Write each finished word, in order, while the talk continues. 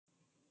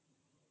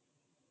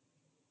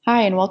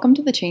Hi, and welcome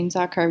to the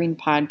Chainsaw Carving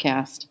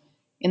Podcast.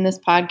 In this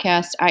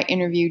podcast, I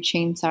interview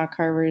chainsaw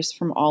carvers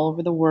from all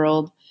over the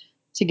world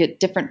to get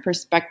different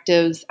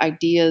perspectives,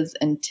 ideas,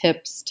 and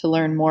tips to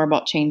learn more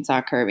about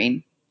chainsaw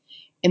carving.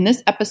 In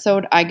this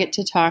episode, I get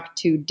to talk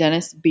to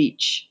Dennis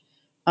Beach.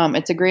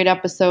 It's a great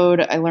episode.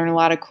 I learn a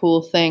lot of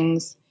cool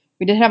things.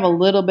 We did have a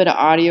little bit of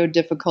audio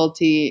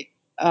difficulty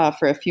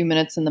for a few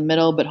minutes in the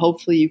middle, but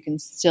hopefully you can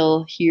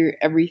still hear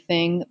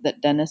everything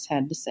that Dennis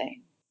had to say.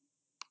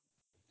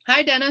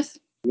 Hi, Dennis.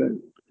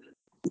 Good.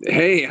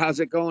 Hey, how's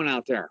it going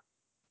out there?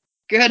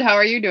 Good. How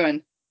are you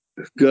doing?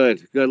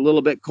 Good. A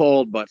little bit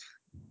cold, but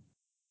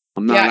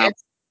I'm not Yeah, out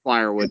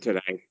firewood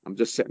today. I'm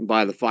just sitting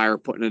by the fire,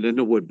 putting it in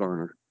the wood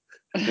burner.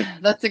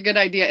 that's a good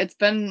idea. It's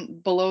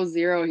been below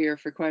zero here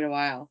for quite a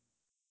while.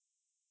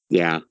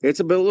 Yeah, it's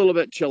a little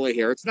bit chilly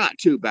here. It's not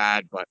too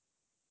bad, but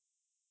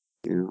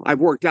I've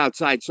worked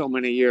outside so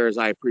many years.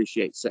 I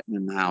appreciate sitting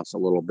in the house a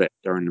little bit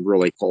during the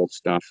really cold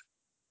stuff.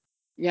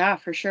 Yeah,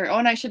 for sure. Oh,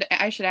 and I should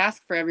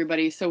ask for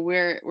everybody. So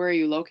where are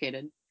you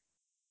located?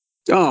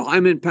 Oh,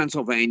 I'm in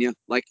Pennsylvania,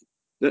 like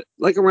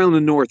around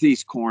the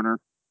northeast corner.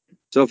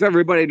 So if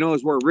everybody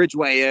knows where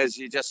Ridgeway is,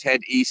 you just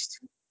head east,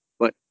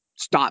 but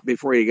stop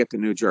before you get to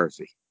New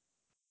Jersey.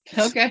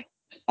 Okay.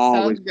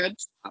 Always Sounds good.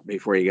 stop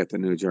before you get to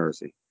New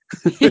Jersey.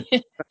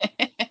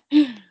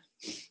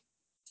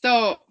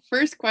 So,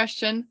 first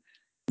question,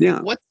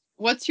 Yeah.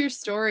 what's your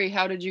story?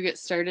 How did you get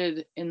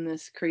started in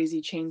this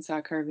crazy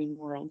chainsaw carving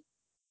world?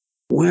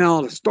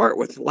 Well, to start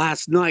with,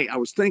 last night I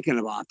was thinking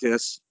about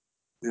this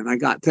and I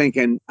got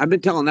thinking, I've been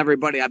telling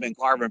everybody I've been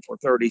carving for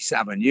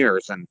 37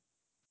 years and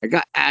I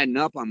got adding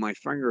up on my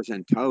fingers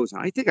and toes.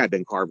 And I think I've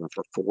been carving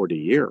for 40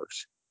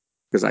 years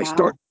because I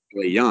started Wow.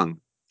 really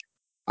young.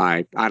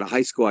 Out of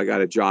high school, I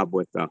got a job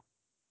with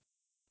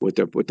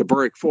the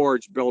Burrick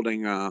Forge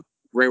building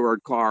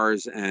railroad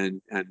cars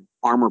and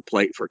armor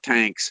plate for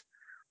tanks.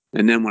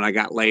 And then when I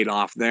got laid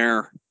off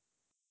there,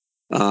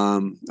 I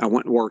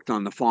went and worked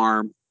on the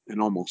farm and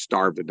almost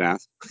starved to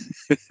death.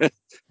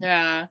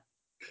 Yeah.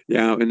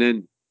 Yeah, and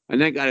then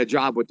got a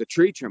job with the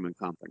tree trimming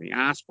company,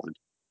 Asplin,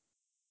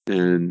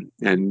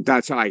 and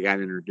that's how I got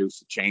introduced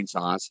to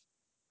chainsaws.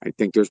 I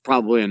think there's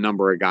probably a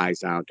number of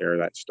guys out there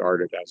that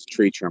started as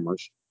tree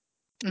trimmers,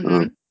 uh,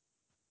 Mhm.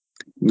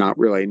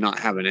 not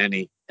having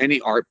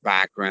any art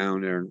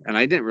background, and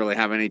I didn't really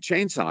have any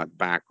chainsaw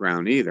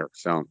background either.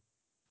 So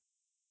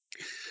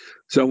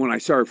when I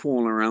started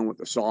fooling around with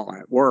the saw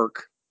at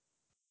work,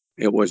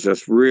 it was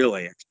just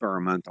really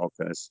experimental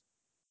because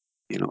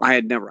I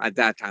had never at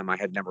that time I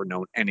had never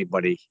known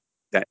anybody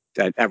that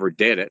ever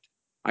did it.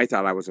 I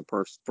thought I was the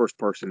first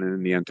person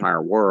in the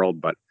entire world,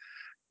 but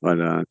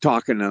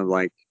talking to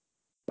like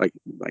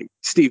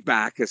Steve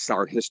Backus,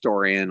 our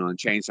historian on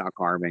chainsaw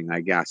carving,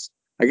 I guess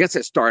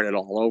it started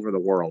all over the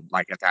world,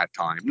 like at that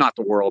time, not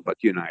the world, but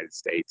the United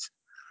States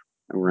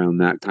around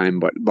that time.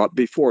 But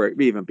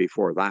even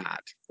before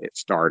that, it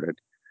started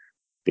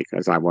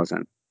because I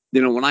wasn't.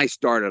 When I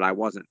started, I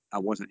wasn't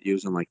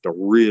using like the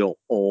real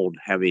old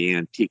heavy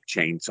antique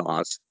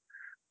chainsaws.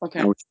 I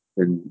Okay. was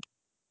in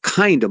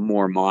kind of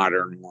more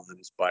modern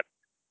ones, but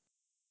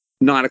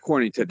not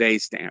according to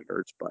today's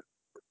standards. But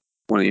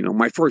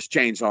my first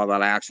chainsaw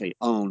that I actually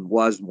owned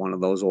was one of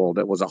those old.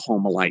 It was a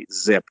Homelite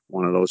Zip,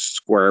 one of those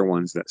square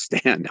ones that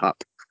stand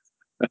up.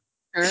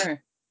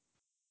 Sure.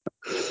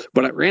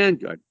 But it ran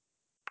good,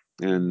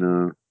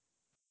 and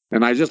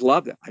I just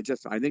loved it.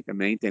 I think the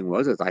main thing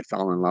was is I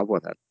fell in love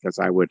with it because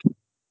I would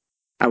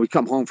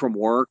come home from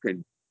work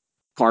and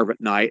carve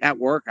at night. At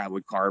work, I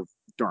would carve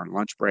during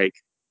lunch break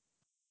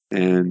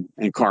and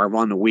carve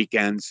on the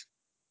weekends.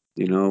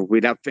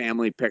 We'd have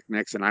family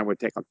picnics, and I would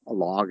take a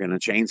log and a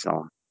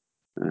chainsaw.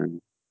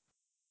 And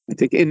I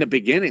think in the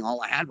beginning,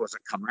 all I had was a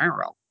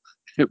Camaro.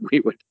 we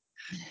would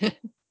I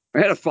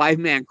had a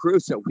 5-man crew,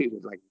 so we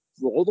would like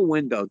roll the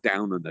window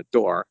down on the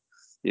door,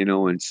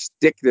 and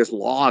stick this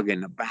log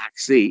in the back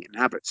seat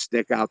and have it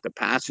stick out the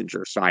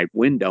passenger side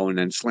window, and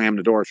then slam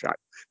the door shut.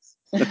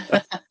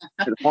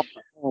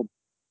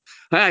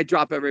 I'd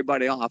drop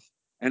everybody off,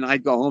 and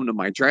I'd go home to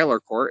my trailer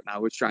court, and I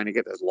was trying to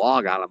get this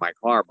log out of my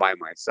car by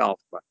myself,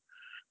 but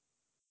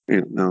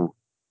no.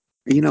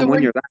 So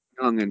When you're that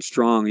young and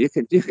strong, you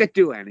could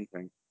do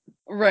anything.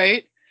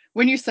 right,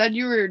 when you said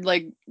you were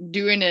like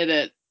doing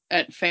it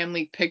at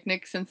family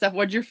picnics and stuff,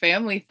 what'd your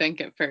family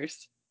think at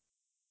first?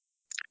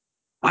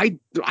 I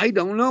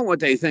don't know what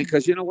they think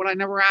because you know what? I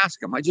never asked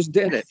them. I just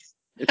did it.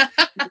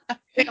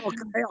 They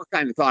all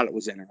kind of thought it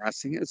was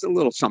interesting. It's a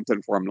little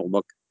something for them to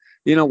look,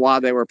 while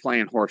they were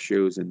playing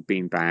horseshoes and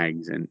bean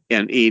bags and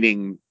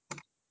eating,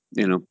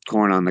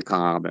 corn on the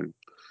cob and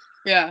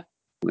Yeah.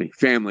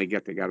 family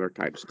get together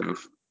type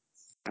stuff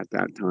at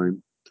that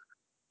time.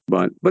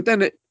 But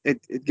then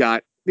it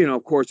got,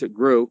 of course it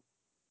grew.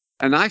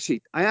 And I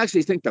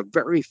actually think the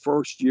very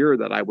first year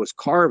that I was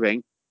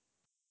carving,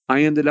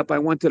 I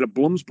went to the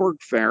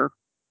Bloomsburg Fair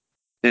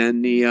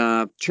and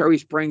the Cherry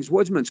Springs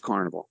Woodsman's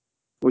Carnival,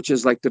 which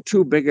is like the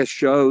two biggest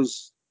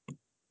shows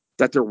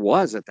that there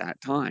was at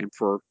that time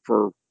for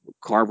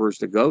carvers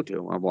to go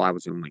to. Well, I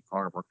was the only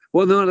carver.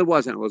 Well, no, there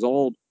wasn't. It was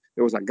old.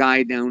 there was a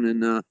guy down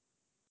in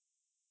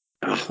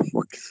I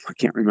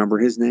can't remember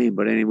his name,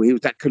 but anyway, he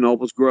was at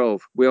Knoebels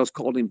Grove. We always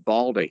called him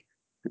Baldy.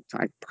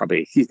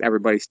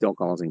 Everybody still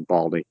calls him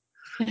Baldy.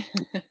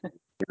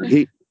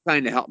 He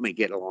kind of helped me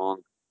get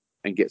along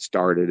and get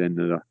started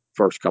into the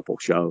first couple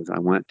shows I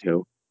went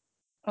to.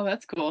 Oh,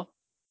 that's cool.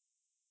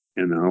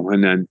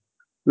 And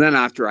then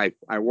after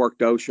I worked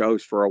those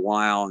shows for a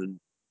while, and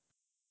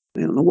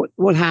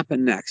what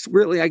happened next.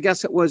 Really, I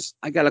guess it was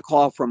I got a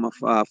call from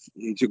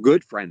he's a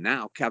good friend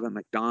now, Kevin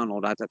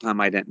McDonald. At the time,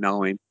 I didn't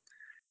know him,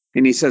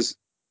 and he says,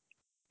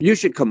 "You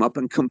should come up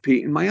and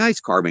compete in my ice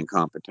carving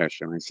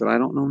competition." I said, "I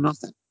don't know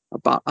nothing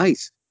about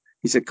ice."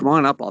 He said, "Come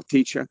on up, I'll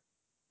teach you."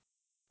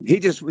 He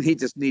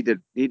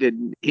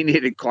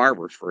needed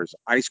carvers for his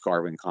ice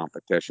carving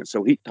competition,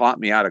 so he taught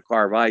me how to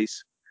carve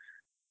ice,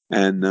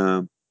 and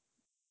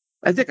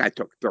I think I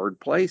took third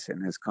place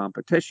in his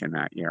competition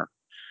that year.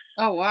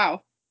 Oh,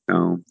 wow.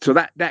 So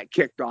that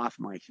kicked off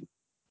my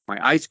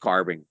ice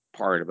carving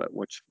part of it,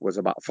 which was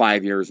about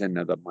 5 years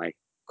into my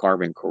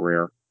carving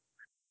career,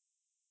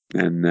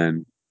 and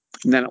then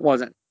it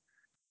wasn't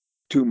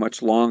too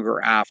much longer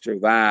after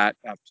that.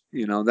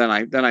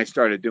 Then I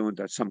started doing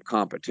some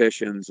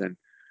competitions, and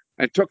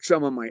I took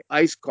some of my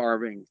ice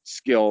carving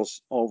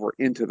skills over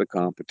into the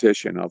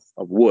competition of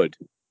wood.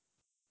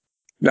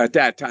 At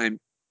that time,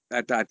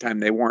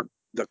 they weren't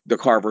the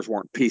carvers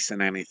weren't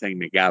piecing anything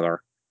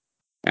together,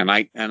 and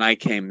I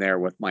came there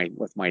with my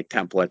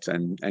templates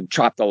and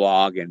chopped the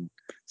log in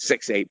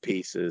 6-8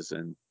 pieces,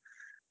 and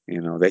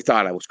they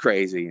thought I was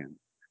crazy, and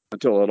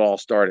until it all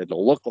started to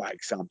look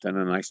like something,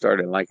 and I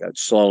started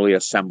slowly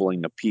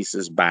assembling the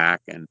pieces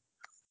back, and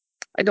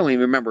I don't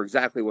even remember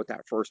exactly what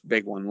that first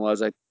big one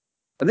was. I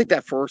think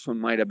that first one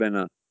might have been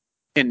a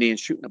Indian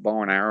shooting a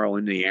bow and arrow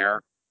in the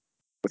air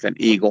with an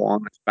eagle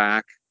on its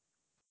back,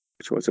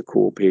 which was a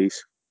cool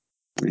piece.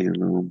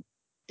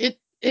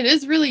 It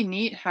is really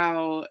neat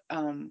how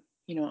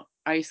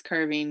ice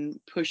carving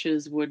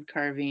pushes wood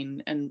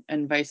carving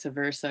and vice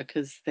versa,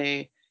 because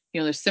they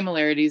there's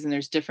similarities and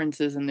there's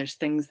differences and there's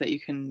things that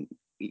you can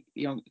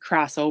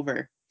cross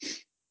over.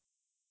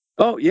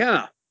 Oh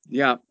yeah,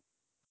 yeah,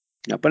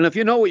 yeah. But if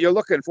you know what you're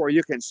looking for,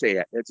 you can see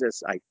it. It's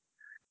just like,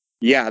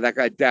 yeah, that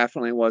guy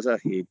definitely was an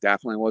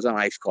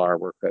ice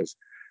carver, because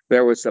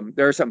there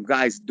are some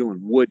guys doing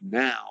wood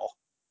now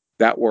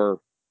that were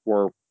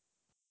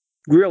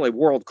really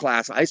world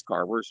class ice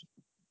carvers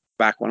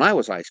back when I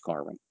was ice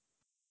carving,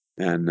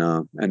 and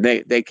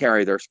they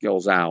carry their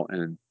skills out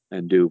and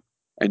do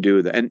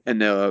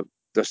the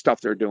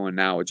stuff they're doing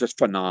now is just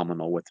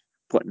phenomenal with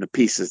putting the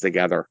pieces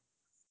together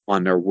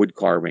on their wood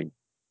carving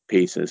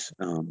pieces.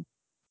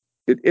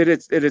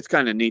 It's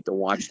kind of neat to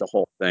watch the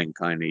whole thing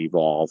kind of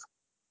evolve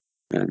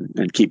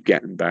and keep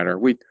getting better.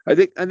 I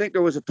think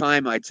there was a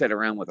time I'd sit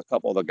around with a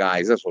couple of the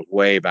guys. This was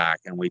way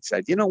back, and we'd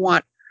said, you know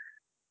what?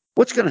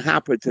 What's going to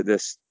happen to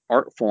this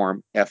art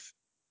form if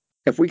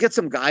we get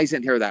some guys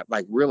in here that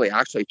really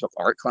actually took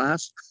art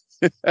class,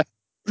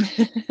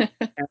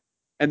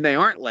 and they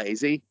aren't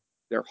lazy,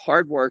 they're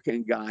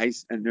hardworking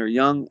guys, and they're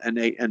young, and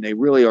they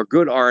really are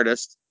good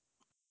artists.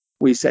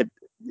 We said,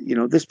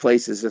 this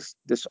place is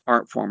this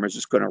art form is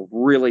just going to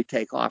really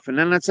take off, and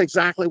then that's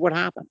exactly what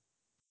happened.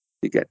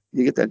 You get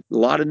a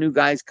lot of new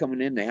guys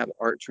coming in. They have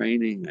art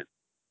training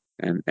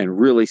and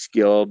really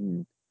skilled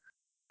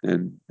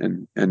and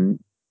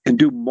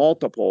do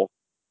multiple,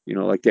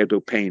 like they do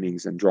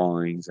paintings and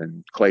drawings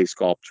and clay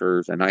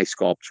sculptures and ice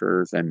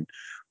sculptures, and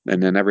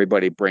then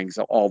everybody brings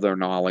all their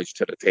knowledge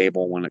to the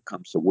table when it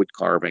comes to wood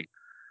carving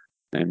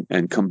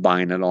and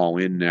combine it all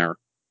in there.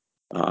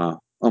 Oh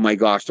my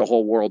gosh, the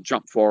whole world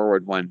jumped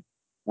forward when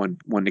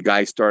the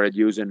guys started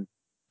using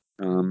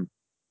the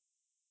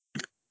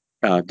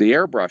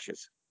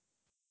airbrushes,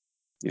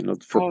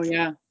 for Oh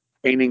yeah.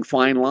 painting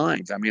fine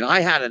lines. I mean,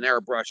 I had an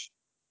airbrush,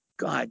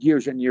 God,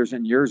 years and years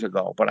and years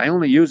ago, but I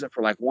only use it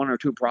for like 1 or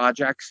 2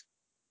 projects.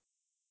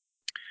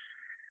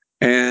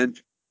 And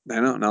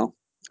I don't know.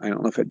 I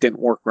don't know if it didn't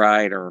work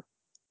right, or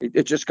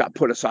it just got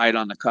put aside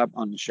on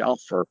the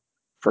shelf for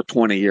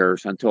 20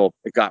 years until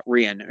it got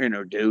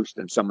reintroduced,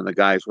 and some of the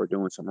guys were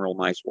doing some real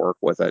nice work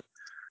with it.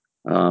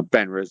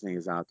 Ben Risney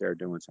is out there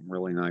doing some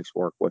really nice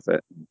work with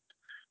it.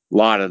 A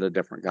lot of the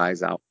different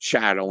guys out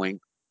shadowing.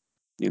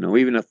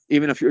 Even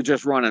if you're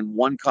just running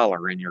one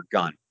color in your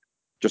gun,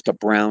 just a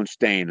brown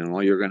stain, and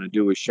all you're going to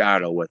do is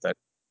shadow with it,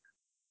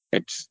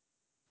 it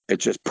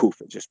just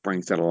poof, it just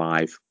brings it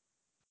alive.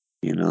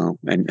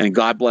 And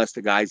God bless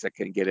the guys that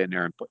can get in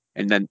there and put,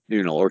 and then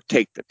or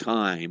take the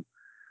time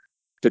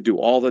to do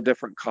all the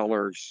different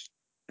colors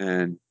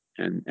and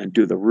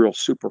do the real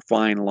super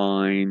fine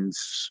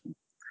lines.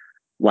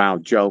 Wow,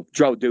 Joe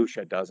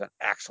Dusha does an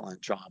excellent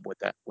job with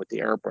the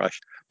airbrush,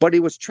 but he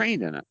was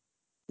trained in it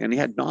and he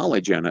had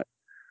knowledge in it.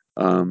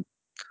 A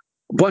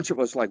bunch of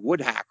us, like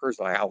wood hackers,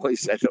 like I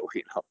always said,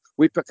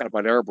 we pick up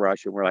an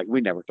airbrush and we're like,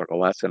 we never took a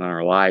lesson in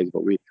our lives,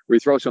 but we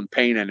throw some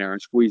paint in there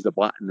and squeeze the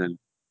button and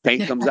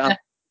paint comes out.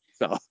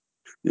 So,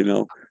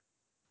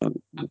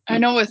 I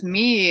know with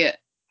me,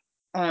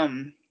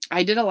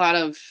 I did a lot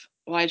of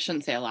well, I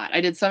shouldn't say a lot.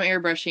 I did some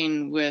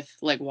airbrushing with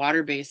like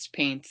water-based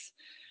paints,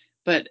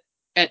 but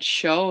at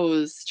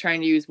shows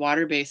trying to use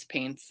water-based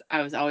paints,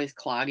 I was always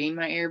clogging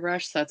my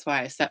airbrush, so that's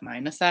why I set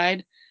mine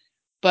aside.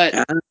 But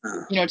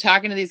Ah.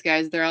 talking to these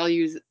guys, they're all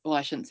well,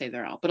 I shouldn't say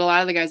they're all, but a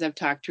lot of the guys I've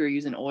talked to are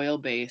using oil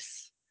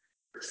base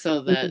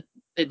so that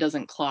it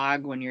doesn't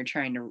clog when you're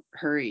trying to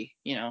hurry.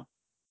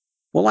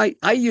 Well,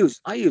 I use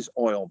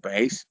oil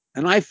base,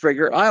 and I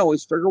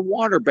always figure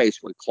water base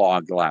would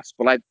clog less,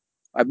 but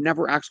I've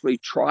never actually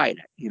tried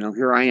it.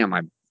 Here I am.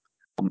 I'm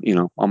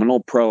an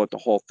old pro at the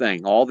whole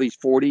thing. All these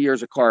 40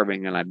 years of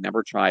carving, and I've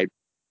never tried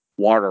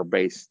water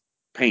based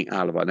paint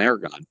out of an air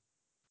gun.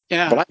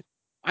 Yeah. But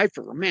I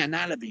figure, man,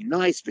 that'd be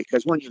nice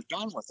because when you're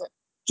done with it,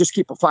 just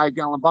keep a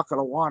 5-gallon bucket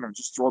of water and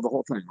just throw the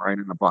whole thing right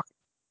in the bucket.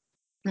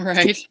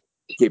 Right.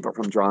 Keep it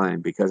from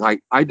drying because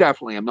I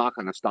definitely am not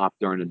going to stop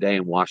during the day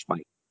and wash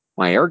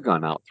my air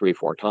gun out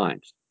 3-4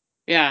 times.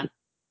 Yeah.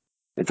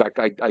 In fact,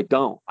 I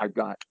don't. I've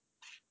got,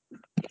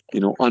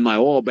 on my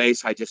oil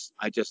base, I just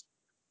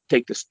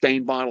take the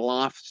stain bottle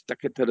off, stick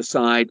it to the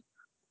side.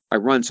 I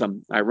run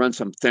some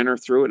thinner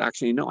through it.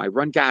 Actually, no, I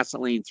run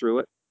gasoline through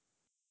it.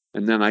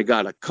 And then I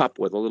got a cup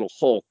with a little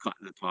hole cut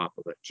in the top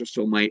of it, just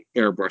so my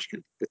airbrush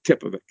the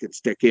tip of it can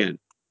stick in.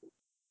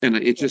 And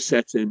it just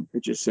sets in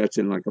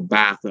like a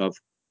bath of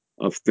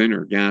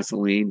thinner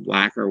gasoline,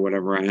 lacquer,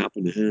 whatever I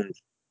happen to have.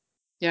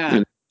 Yeah.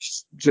 And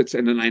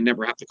and then I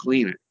never have to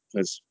clean it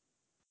because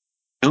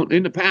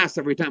in the past,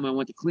 every time I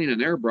went to clean an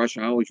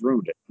airbrush, I always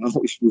ruined it. I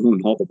always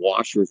ruined all the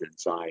washers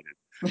inside.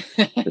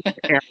 And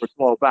air would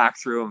flow back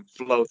through and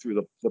flow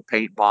through the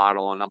paint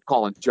bottle. And I'm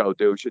calling Joe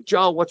Douche.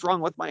 Joe, what's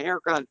wrong with my air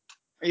gun?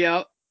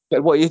 Yep.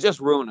 Said, well, you just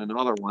ruined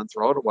another one.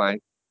 Throw it away.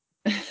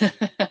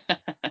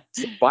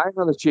 So buy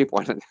another cheap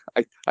one.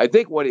 I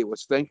think what he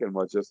was thinking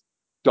was just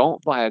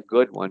don't buy a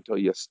good one until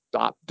you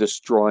stop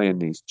destroying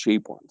these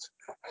cheap ones.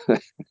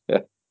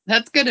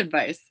 That's good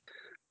advice.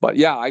 But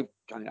yeah,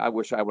 I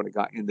wish I would have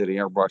got into the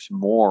airbrush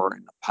more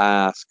in the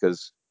past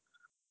because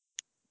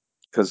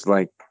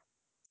like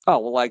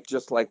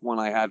just like when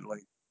I had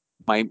like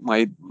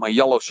my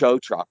yellow show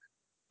truck,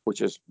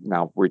 which is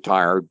now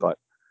retired, but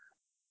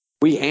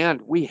we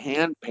hand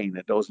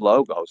painted those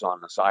logos on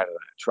the side of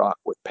that truck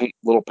with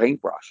little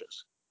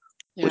paintbrushes,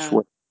 which Yeah.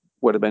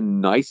 would have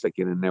been nice to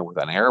get in there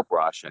with an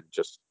airbrush and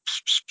just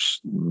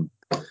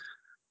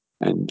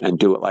and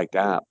do it like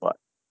that. But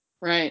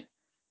Right.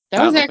 That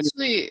I was don't know.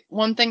 actually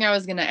one thing I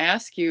was going to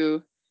ask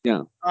you.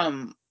 Yeah.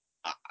 Um,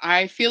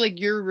 I feel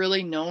like you're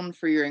really known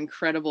for your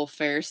incredible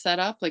fair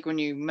setup. Like when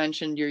you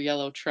mentioned your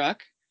yellow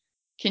truck,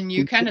 can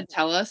you kind of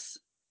tell us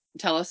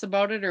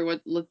about it or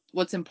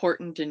what's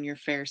important in your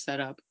fair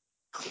setup?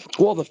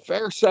 Well, the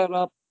fair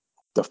setup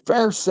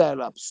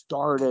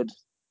started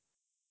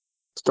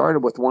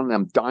with one of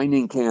them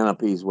dining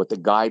canopies with the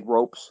guide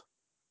ropes.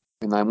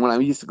 And when I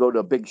used to go to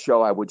a big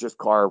show, I would just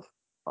carve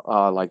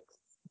like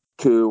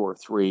 2 or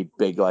 3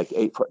 big, like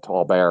 8-foot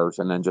tall bears,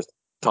 and then just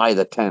tie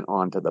the tent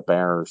onto the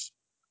bears.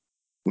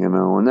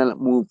 And then it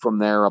moved from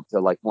there up to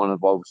like one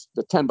of those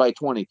the 10 by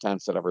 20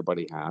 tents that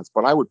everybody has.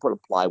 But I would put a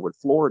plywood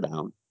floor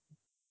down,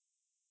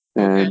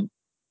 Okay.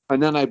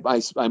 and then I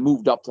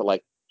moved up to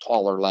like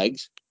taller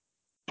legs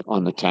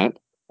on the tent,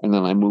 and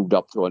then I moved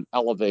up to an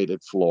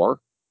elevated floor,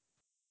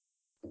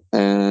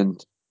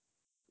 and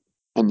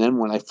then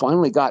when I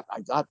got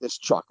this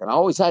truck, and I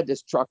always had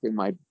this truck in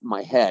my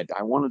head.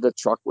 I wanted a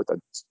truck with a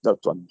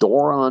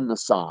door on the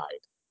side.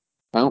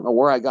 I don't know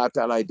where I got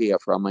that idea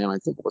from. I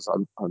think it was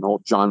an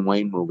old John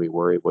Wayne movie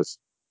where he was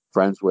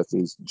friends with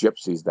these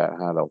gypsies that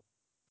had a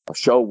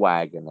show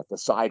wagon that the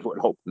side would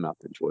open up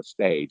into a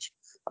stage.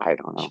 I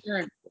don't know.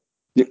 Sure.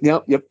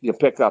 You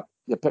pick up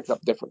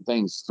different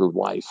things through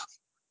life.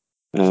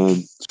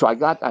 And so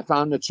I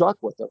found the truck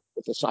with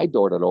the side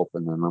door that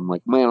opened, and I'm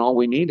like, man, all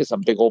we need is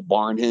some big old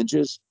barn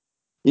hinges.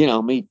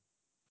 Me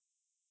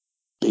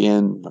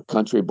being a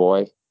country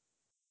boy,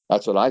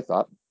 that's what I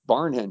thought.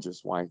 Barn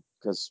hinges, why?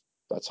 Because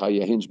that's how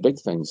you hinge big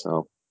things.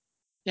 So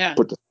Yeah.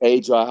 put the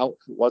stage out.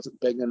 It wasn't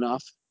big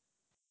enough,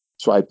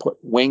 so I put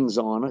wings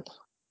on it,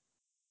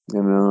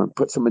 and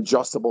put some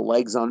adjustable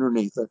legs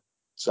underneath it,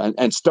 so,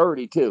 and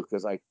sturdy too,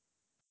 because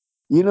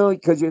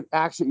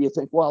you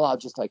think, well, I'll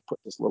just like put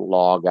this little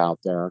log out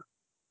there,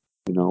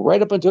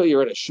 right up until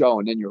you're at a show,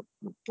 and then your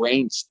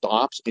brain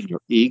stops and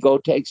your ego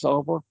takes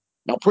over.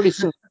 Now, pretty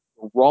soon,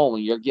 you're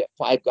rolling. You get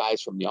 5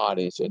 guys from the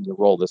audience, and you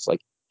roll this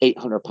like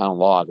 800-pound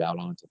log out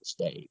onto the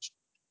stage,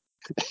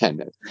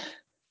 and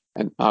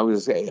I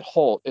was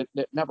it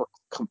never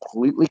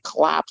completely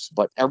collapsed,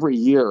 but every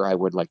year I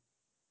would like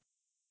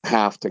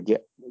have to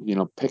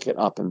pick it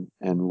up and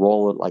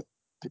roll it, like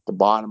pick the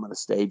bottom of the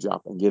stage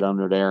up and get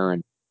under there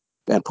and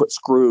put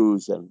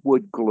screws and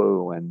wood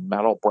glue and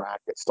metal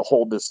brackets to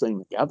hold this thing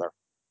together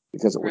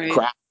because it would Right.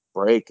 crack,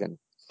 break, but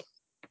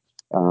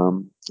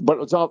it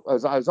was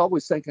as I was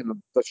always thinking of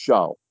the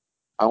show.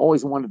 I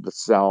always wanted to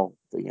sell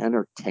the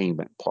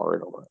entertainment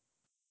part of it,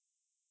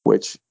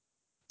 which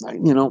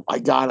I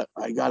got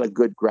a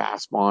good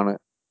grasp on it.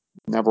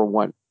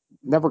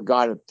 Never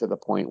got it to the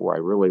point where I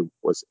really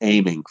was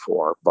aiming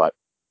for, but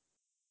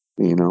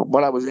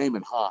But I was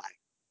aiming high.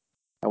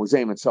 I was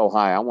aiming so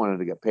high, I wanted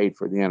to get paid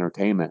for the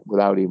entertainment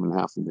without even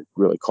having to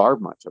really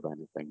carve much of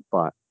anything.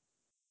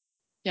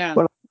 Yeah.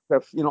 But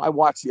I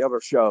watched the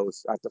other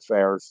shows at the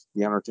fairs,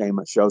 the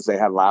entertainment shows. They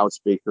had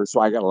loudspeakers,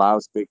 so I got a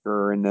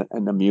loudspeaker and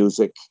the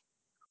music,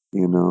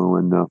 and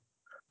the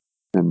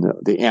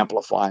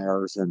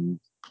amplifiers and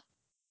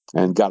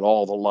got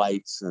all the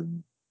lights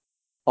and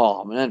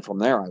from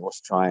there I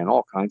was trying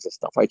all kinds of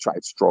stuff. I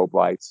tried strobe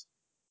lights.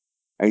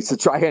 I used to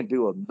try and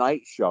do a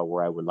night show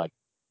where I would like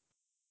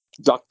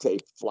duct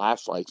tape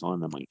flashlights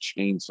onto my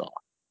chainsaw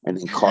and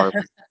then carve,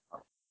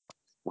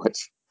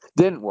 which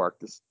didn't work.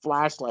 The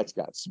flashlights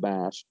got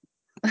smashed.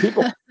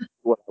 People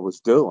what I was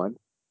doing.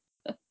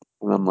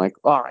 And I'm like,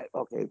 all right,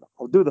 okay,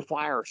 I'll do the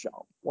fire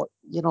show. What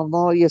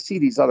no, you see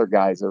these other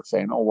guys that are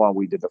saying, oh well,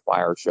 we did the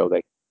fire show.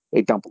 They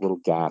dump a little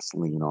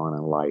gasoline on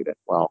and light it.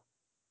 Well,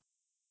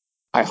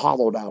 I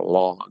hollowed out a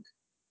log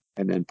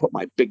and then put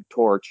my big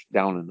torch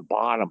down in the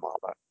bottom of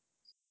it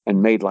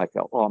and made like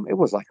it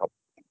was like a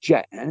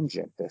jet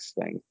engine, this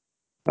thing.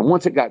 And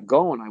once it got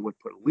going, I would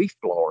put a leaf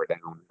blower down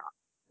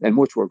there, and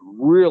which would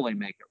really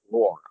make it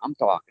roar. I'm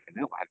talking, it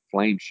had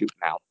flames shooting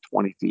out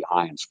 20 feet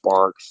high and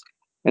sparks.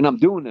 And I'm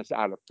doing this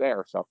out of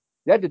fair, so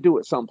you had to do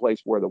it someplace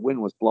where the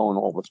wind was blowing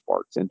all the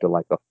sparks into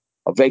like a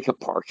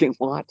vacant parking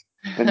lot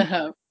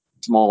and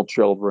small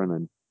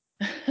children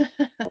and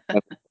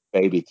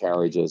baby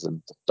carriages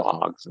and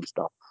dogs and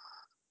stuff.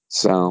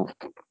 So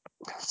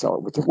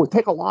it would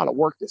take a lot of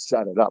work to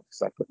set it up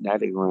because I put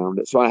netting around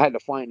it. So I had to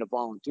find a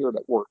volunteer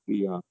that worked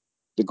the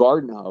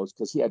garden hose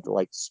because he had to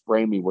like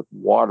spray me with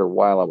water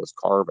while I was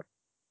carving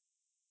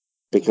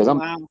because I'm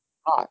Wow.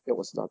 hot.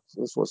 This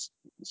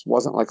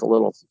wasn't like a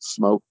little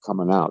smoke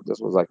coming out. This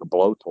was like a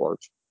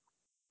blowtorch.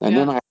 And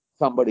then I had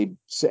somebody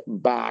sitting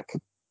back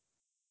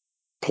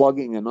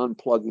plugging and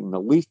unplugging the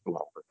leaf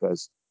blower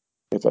because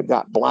if it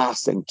got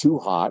blasting too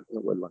hot,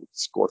 it would like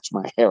scorch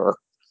my hair.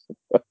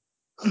 I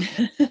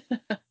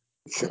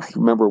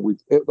remember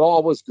it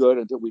all was good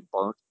until we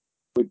burned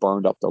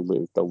up the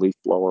leaf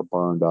blower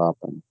burned up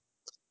and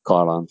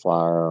caught on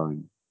fire,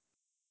 and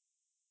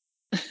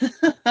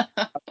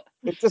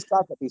it just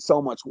got to be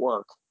so much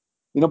work,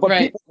 but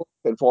Right. people were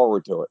looking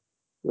forward to it.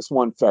 This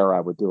one fair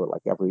I would do it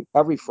like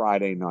every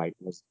Friday night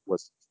was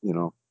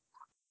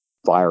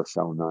fire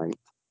show night,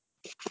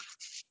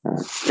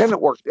 and it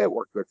worked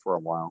good for a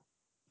while.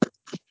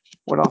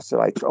 What else did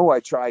I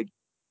tried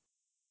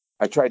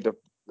to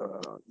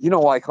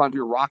like on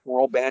your rock and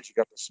roll band you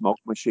got the smoke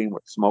machine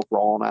with smoke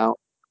rolling out.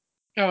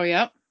 Oh,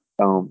 yep.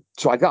 So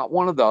I got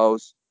one of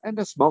those, and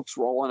the smoke's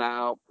rolling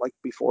out like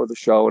before the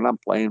show, and I'm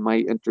playing my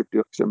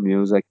introduction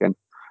music, and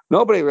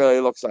nobody really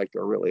looks like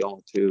they're really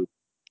all too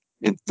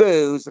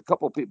enthused. A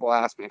couple of people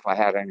asked me if I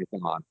had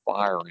anything on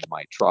fire in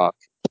my truck.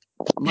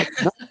 I'm like,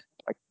 no,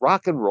 like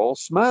rock and roll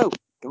smoke.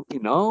 Don't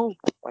you know?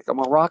 Like I'm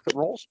a rock and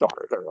roll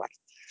star. They're like,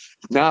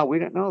 no, we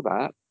didn't know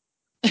that.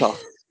 So,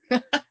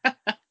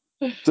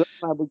 so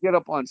I would get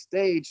up on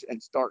stage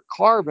and start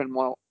carving.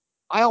 Well,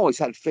 I always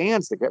had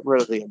fans to get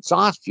rid of the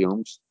exhaust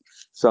fumes.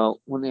 So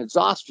when the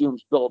exhaust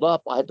fumes build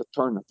up, I had to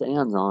turn the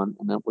fans on,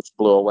 and that which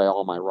blew away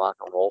all my rock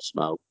and roll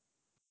smoke.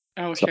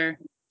 Oh, So, sure.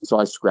 so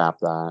I scrapped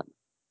that.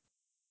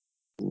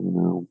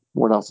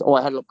 What else? Oh,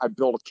 I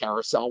built a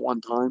carousel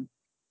one time.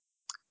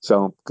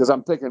 So because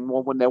I'm thinking,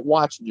 well, when they're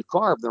watching you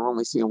carve, they're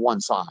only seeing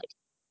one side.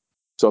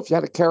 So if you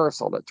had a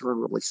carousel that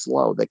turned really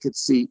slow, they could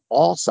see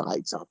all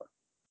sides of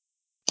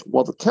it.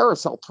 Well, the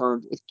carousel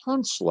turned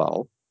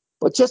slow,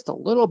 but just a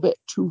little bit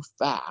too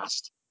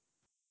fast.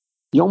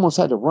 You almost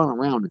had to run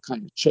around and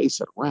kind of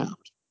chase it around.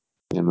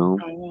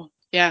 Oh,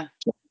 yeah.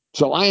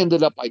 So I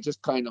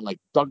just kind of like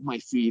dug my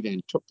feet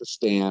in, took the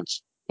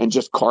stance, and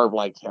just carved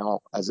like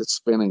hell as it's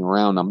spinning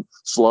around. I'm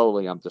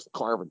just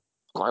carving,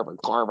 carving,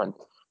 carving.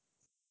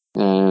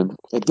 And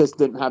it just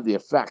didn't have the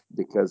effect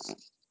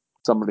because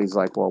somebody's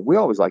like, well, we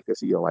always like to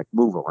see you like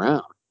move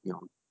around,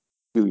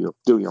 do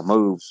your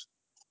moves.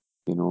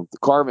 The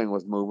carving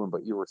was moving,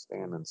 but you were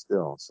standing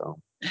still. So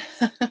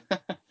I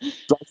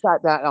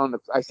sat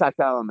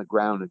down on the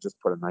ground and just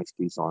put a nice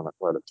piece on it,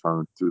 let it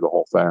turn through the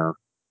whole fair.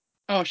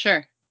 Oh,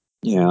 sure.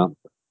 Yeah.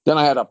 Then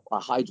I had an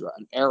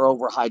air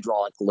over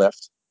hydraulic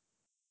lift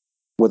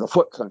with a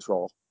foot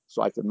control,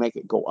 so I could make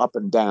it go up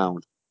and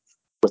down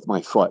with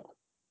my foot.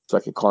 So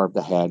I could carve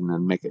the head and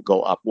then make it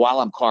go up while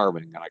I'm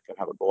carving, and I could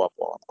have it go up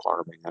while I'm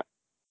carving it.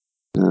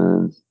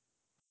 And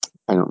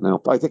I don't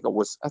know. I think it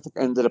was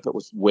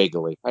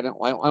wiggly. I don't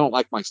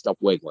like my stuff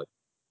wiggly.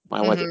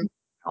 I like it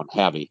Hmm.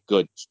 heavy,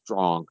 good,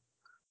 strong.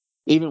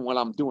 Even when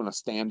I'm doing a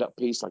stand-up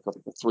piece, like a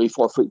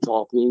 3-4 feet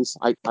tall piece,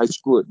 I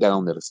screw it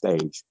down to the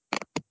stage.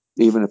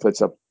 Even if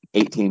it's a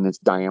 18-inch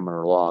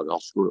diameter log, I'll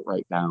screw it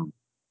right down.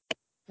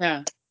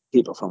 Yeah.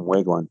 Keep it from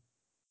wiggling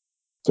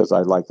because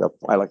I like to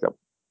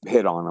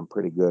hit on them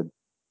pretty good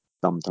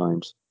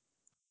sometimes.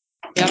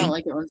 Yeah, I don't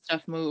like it when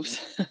stuff moves.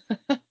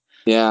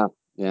 Yeah,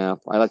 yeah.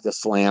 I like to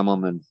slam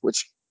them, and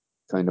which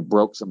kind of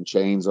broke some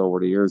chains over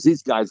the years.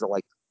 These guys are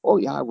like, oh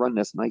yeah, I run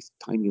this nice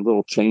tiny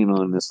little chain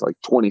on this like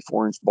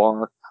 24-inch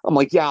bar. I'm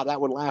like, yeah,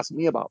 that would last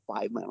me about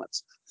 5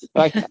 minutes.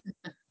 I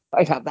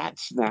I had that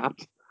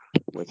snapped,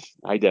 which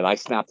I did. I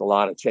snapped a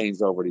lot of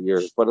chains over the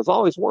years, but it's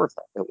always worth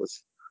it. It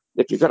was,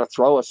 if you're gonna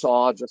throw a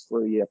saw just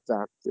for the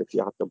effect, if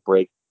you have to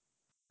break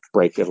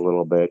it a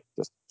little bit,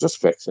 just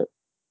fix it.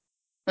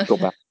 Go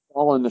back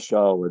all in the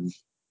show,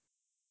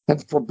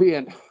 and for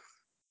being,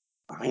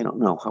 I don't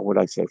know, how would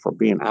I say, for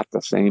being at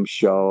the same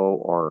show,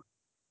 or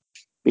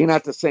being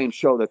at the same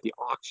show that the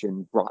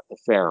auction brought the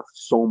fair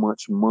so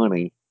much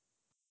money,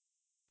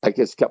 I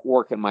just kept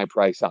working my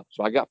price up.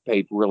 So I got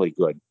paid really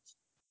good.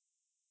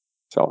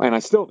 So, and I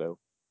still do.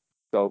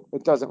 So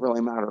it doesn't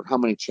really matter how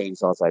many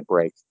chainsaws I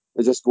break.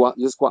 I just go out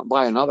and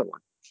buy another one.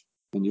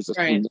 And you just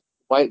Right.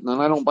 buy, and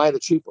I don't buy the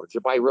cheap ones.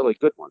 You buy really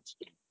good ones.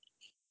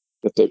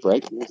 If they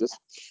break, you just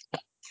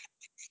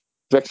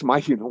fix my,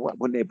 you know what,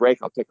 when they break,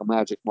 I'll take a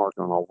magic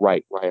marker and I'll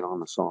write right on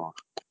the saw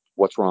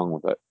what's wrong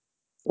with it.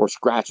 Or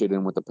scratch it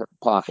in with the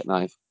pocket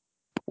knife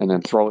and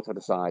then throw it to the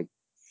side.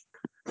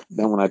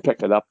 Then when I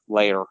pick it up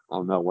later,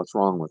 I'll know what's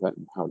wrong with it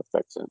and how to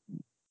fix it.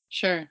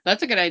 Sure.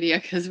 That's a good idea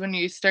because when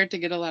you start to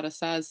get a lot of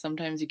saws,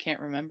 sometimes you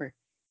can't remember.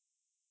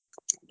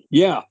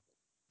 Yeah.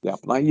 Yeah.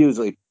 But I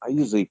usually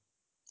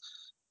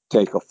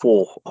take a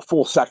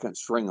full second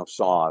string of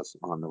saws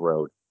on the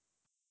road.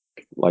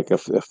 Like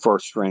if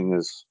first string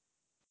is,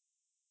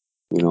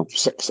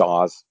 6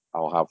 saws,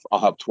 I'll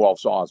have 12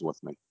 saws with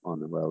me on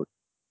the road.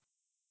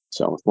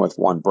 So if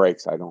one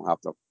breaks, I don't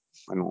have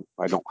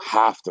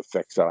to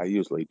fix it. I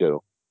usually do.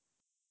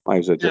 I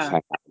usually just Yeah.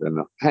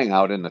 hang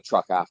out in the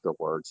truck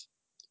afterwards.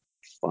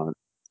 But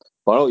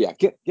oh yeah,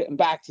 getting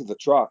back to the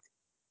truck.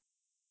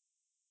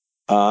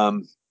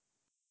 Um,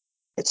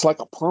 it's like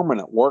a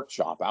permanent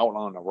workshop out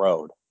on the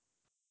road.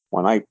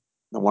 When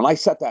I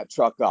set that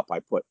truck up,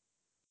 I put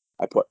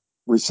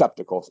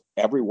receptacles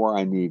everywhere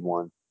I need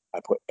one. I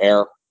put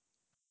air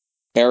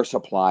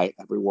supply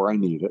everywhere I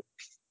need it.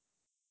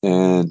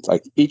 And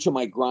like each of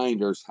my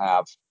grinders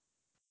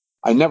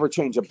I never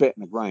change a bit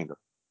in the grinder.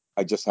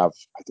 I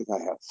think I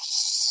have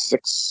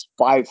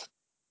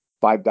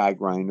five die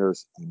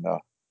grinders and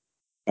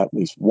at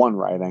least one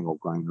right angle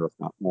grinder, if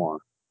not more.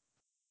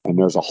 And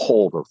there's a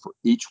holder for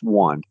each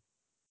one.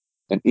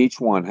 And each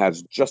one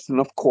has just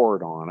enough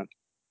cord on it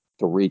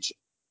to reach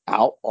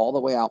out all the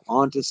way out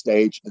onto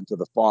stage and to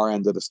the far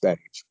end of the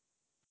stage.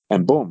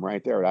 And boom,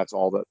 right there, that's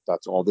all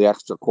the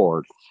extra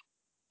cord.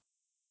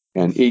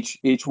 And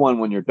each one,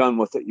 when you're done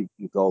with it,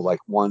 you go like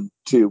 1,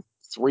 2,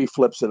 3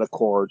 flips of the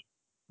cord,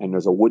 and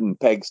there's a wooden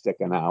peg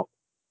sticking out.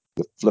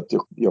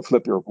 You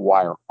flip your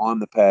wire on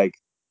the peg,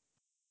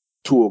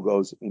 tool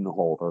goes in the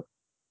holder.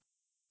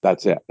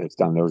 That's it. It's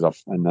done.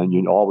 And then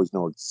you always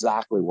know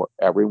exactly where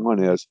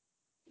everyone is.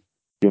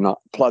 You're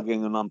not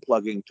plugging and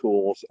unplugging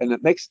tools, and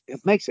it makes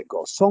it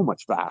go so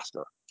much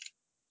faster.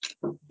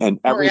 And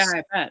Oh yeah,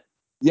 I bet.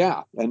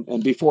 yeah,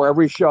 and before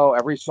every show,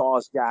 every saw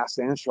is gassed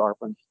and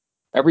sharpened.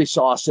 Every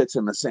saw sits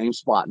in the same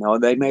spot. Now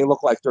they may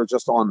look like they're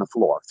just on the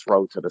floor,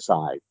 throw to the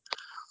side,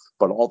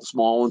 but all the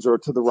small ones are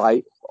to the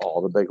right,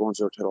 all the big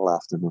ones are to the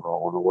left, and they're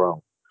all in a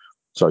row.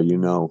 So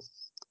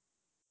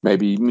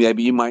maybe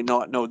you might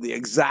not know the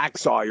exact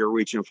saw you're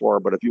reaching for,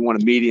 but if you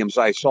want a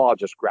medium-sized saw,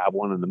 just grab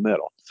one in the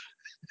middle,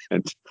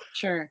 and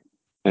Sure.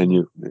 and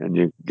you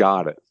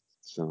got it.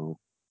 So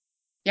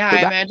Yeah, so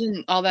I that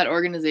imagine all that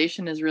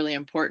organization is really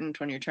important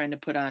when you're trying to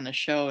put on a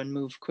show and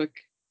move quick.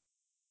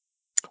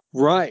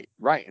 right.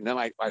 And then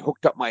I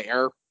hooked up my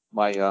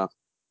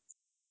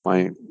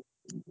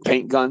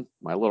paint gun,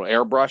 my little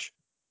airbrush.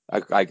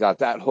 I got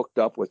that hooked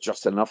up with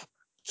just enough,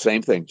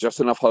 same thing, just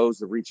enough hose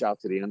to reach out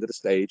to the end of the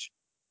stage.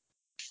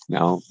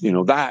 Now,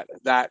 that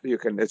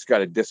it's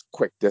got a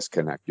quick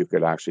disconnect. You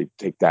could actually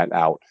take that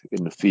out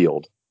in the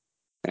field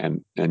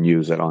and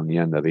use it on the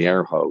end of the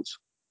air hose.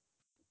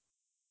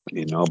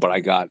 But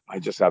I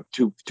just have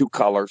two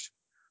colors,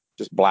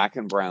 just black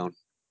and brown,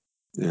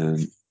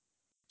 and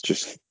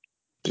just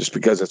just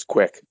because it's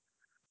quick.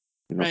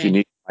 Right.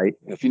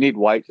 If you need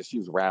white, just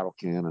use a rattle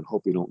can and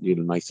hope you don't need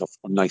a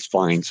nice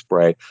fine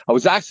spray. I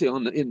was actually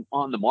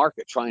on the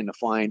market trying to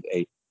find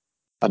a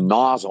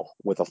nozzle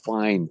with a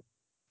fine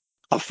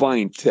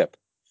tip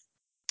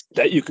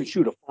that you could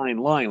shoot a fine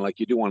line like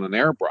you do on an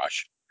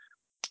airbrush.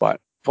 But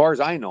as far as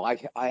I know, I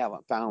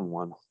haven't found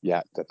one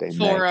yet that they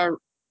For make. a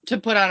to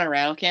put on a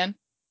rattle can.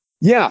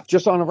 Yeah,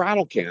 just on a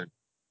rattle can. I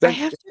Then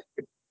have to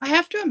I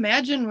have to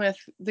imagine with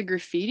the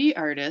graffiti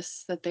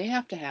artists that they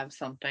have to have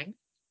something.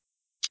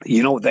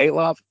 they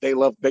love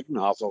big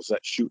nozzles that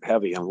shoot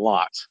heavy in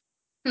lots.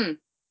 Hmm.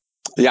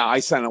 Yeah,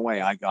 I sent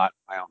away. I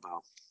don't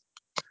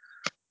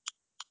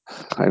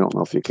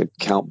know if you could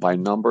count by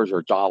numbers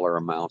or dollar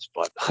amounts,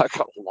 but I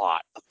got a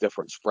lot of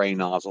different spray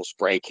nozzles,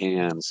 spray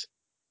cans,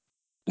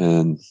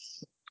 and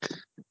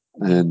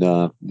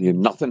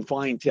nothing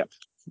fine tipped,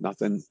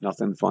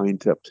 nothing fine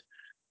tipped. Huh.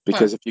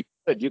 Because if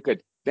you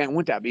could, man,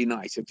 wouldn't that be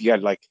nice if you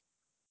had like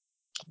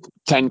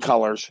 10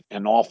 colors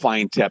and all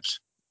fine tips?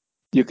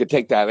 You could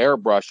take that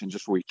airbrush and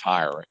just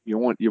retire it. You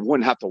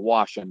wouldn't have to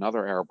wash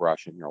another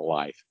airbrush in your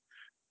life.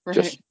 Right.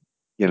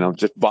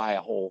 Just buy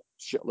a whole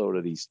shitload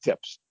of these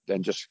tips,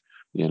 then just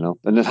and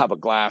then have a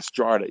glass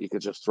jar that you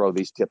could just throw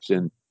these tips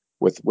in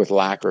with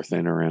lacquer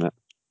thinner in it,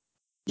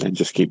 and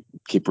just keep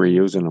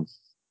reusing them.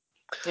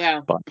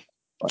 Yeah. But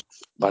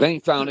I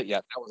ain't found it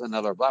yet.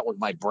 That was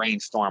my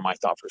brainstorm. I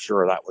thought for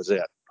sure that was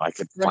it. I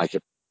could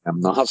have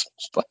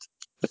nozzles, but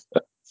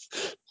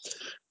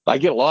I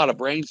get a lot of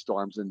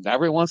brainstorms, and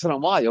every once in a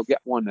while you'll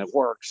get one that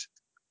works,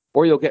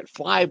 or you'll get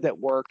 5 that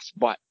works,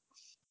 but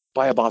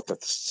by about the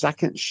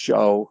second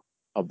show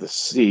of the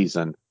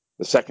season,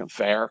 the second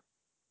fair,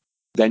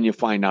 then you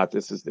find out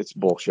it's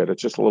bullshit.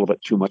 It's just a little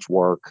bit too much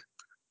work.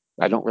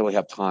 I don't really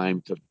have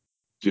time to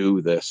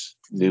do this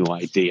new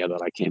idea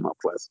that I came up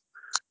with.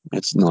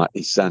 It's not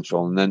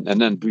essential. And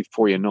then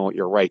before you know it,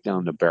 you're right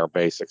down to bare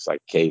basics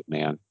like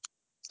caveman.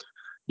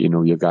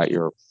 You got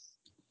you're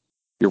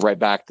right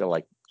back to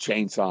like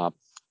chainsaw,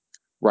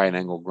 right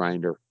angle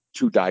grinder,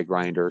 2 die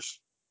grinders,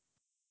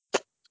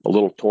 a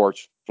little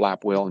torch,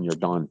 flap wheel, and you're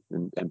done.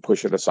 And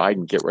push it aside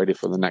and get ready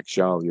for the next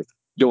show. You're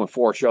doing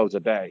 4 shows a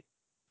day.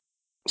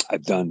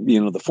 I've done,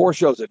 the 4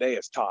 shows a day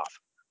is tough,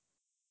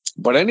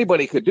 but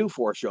anybody could do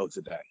 4 shows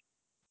a day.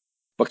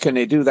 But can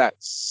they do that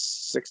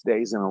 6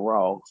 days in a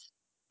row?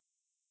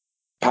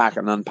 Pack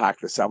and unpack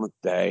the 7th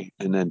day,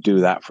 and then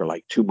do that for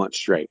like 2 months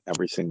straight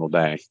every single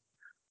day.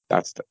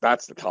 That's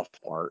the tough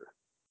part.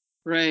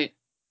 Right.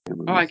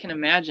 Oh, I can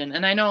imagine.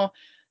 And I know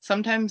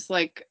sometimes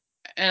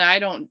and I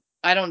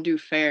don't do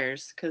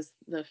fairs because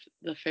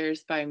the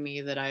fairs by me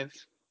that I've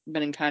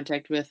been in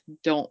contact with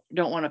don't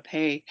want to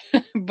pay.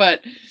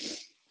 But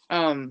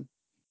um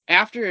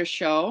after a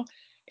show,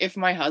 if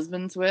my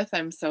husband's with,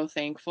 I'm so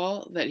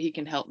thankful that he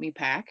can help me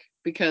pack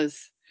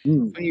because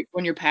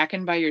when you're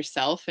packing by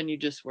yourself and you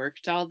just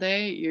worked all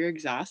day, you're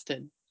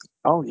exhausted.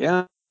 Oh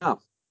yeah.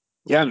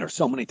 Yeah, and there's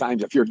so many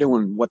times if you're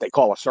doing what they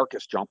call a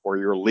circus jump where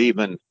you're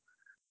leaving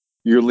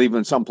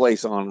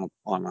someplace on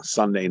a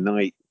Sunday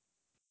night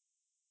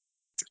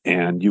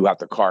and you have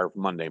to carve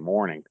Monday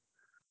morning.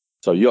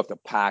 So you have to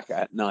pack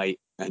at night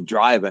and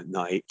drive at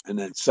night and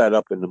then set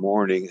up in the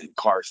morning and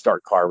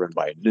start carving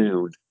by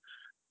noon.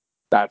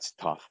 That's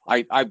tough.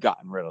 I've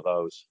gotten rid of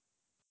those,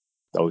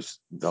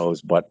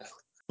 but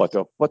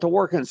to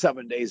working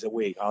 7 days a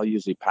week, I'll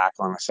usually pack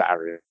on a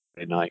Saturday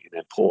night and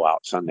then pull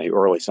out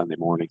early Sunday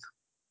morning.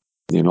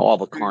 All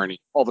the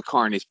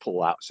carnies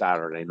pull out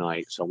Saturday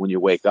night. So when you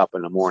wake up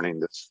in the morning,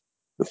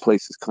 the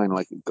place is kind of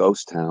like a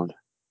ghost town,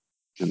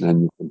 and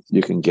then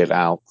you can get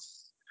out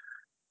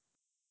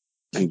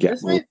and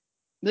get moved.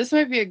 This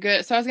might be a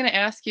good. So I was going to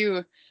ask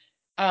you,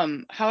 how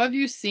have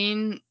you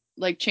seen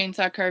like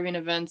chainsaw carving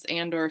events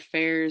and or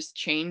fairs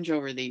change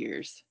over the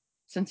years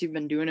since you've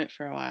been doing it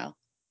for a while?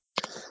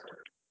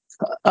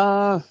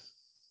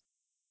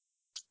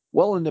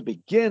 Well, in the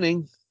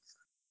beginning,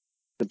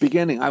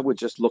 I was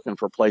just looking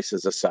for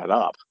places to set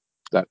up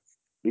that,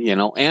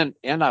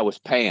 and I was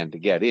paying to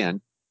get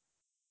in.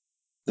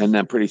 And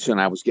then pretty soon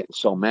I was getting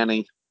so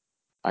many,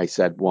 I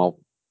said, well,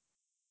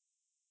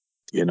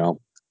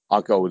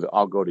 I'll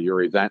go to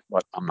your event,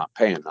 but I'm not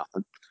paying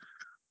nothing.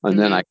 And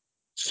then I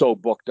so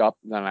booked up,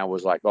 then I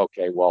was like,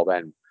 okay, well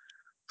then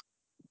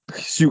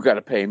you got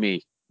to pay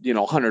me,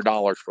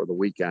 $100 for the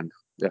weekend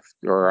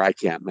or I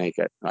can't make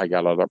it. I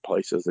got other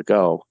places to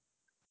go.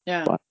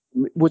 Yeah. But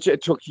which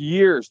it took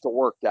years to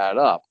work that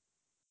up,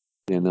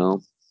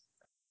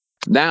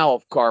 Now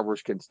if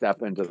carvers can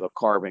step into the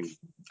carving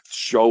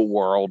show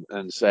world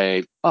and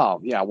say, oh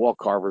yeah, well,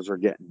 carvers are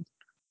getting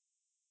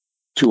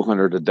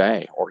 200 a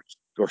day or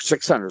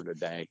 600 a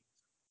day.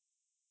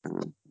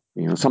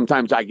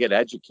 Sometimes I get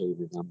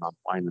educated. I'm not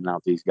finding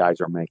out these guys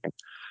are making,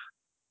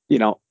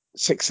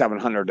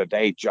 600-700 a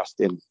day just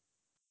in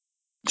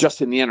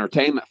the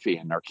entertainment fee,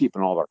 and they're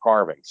keeping all their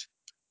carvings,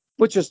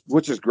 which is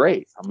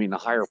great. I mean, the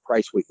higher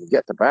price we can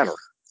get, the better.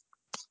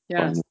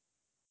 Yeah.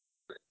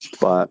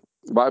 But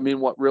I mean,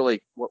 what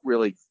really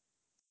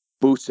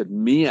boosted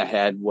me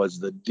ahead was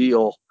the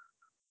deal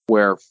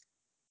where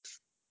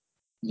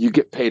you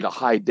get paid a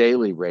high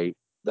daily rate.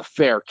 The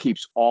fair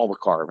keeps all the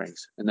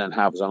carvings and then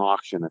has an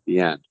auction at the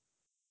end.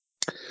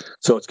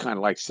 So it's kind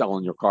of like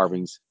selling your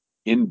carvings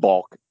in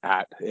bulk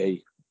at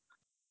a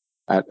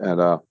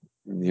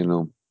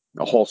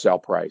wholesale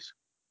price,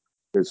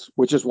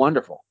 which is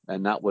wonderful.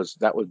 And that was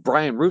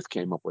Brian Ruth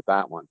came up with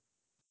that one,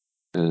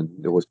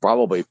 and it was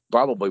probably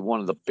one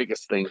of the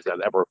biggest things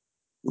that ever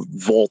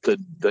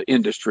vaulted the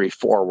industry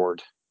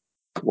forward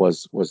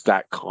was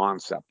that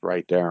concept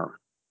right there.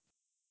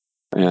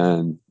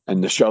 And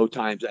the show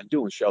times and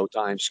doing show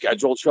times,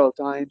 scheduled show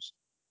times,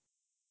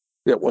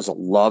 it was a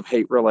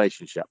love-hate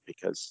relationship,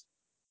 because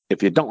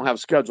if you don't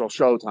have scheduled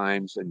show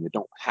times and you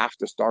don't have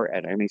to start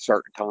at any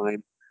certain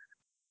time,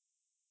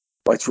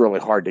 it's really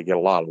hard to get a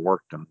lot of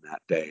work done that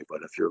day.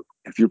 But if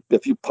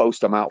you post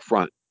them out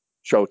front,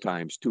 show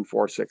times 2,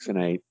 4, 6,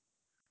 and 8,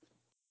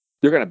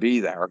 you're going to be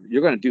there.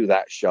 You're going to do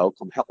that show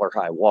come hell or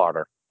high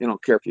water. You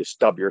don't care if you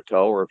stub your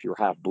toe or if you're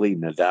half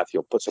bleeding to death.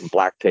 You'll put some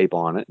black tape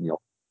on it, and you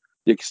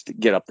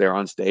get up there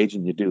on stage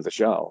and you do the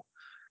show.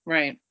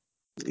 Right.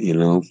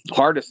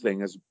 Hardest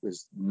thing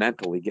is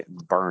mentally getting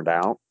burned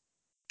out.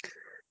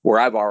 Where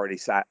I've already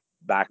sat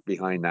back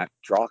behind that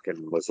truck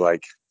and was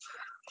like,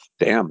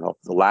 damn,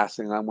 the last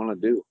thing I want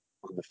to do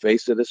on the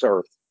face of this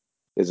earth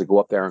is to go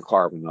up there and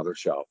carve another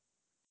show.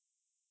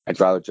 I'd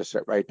rather just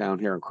sit right down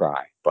here and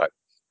cry. But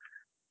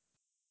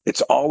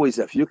it's always,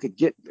 if you could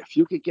get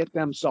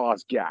them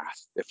saws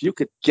gassed, if you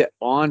could get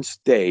on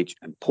stage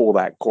and pull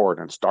that cord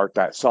and start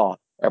that saw,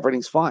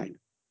 everything's fine.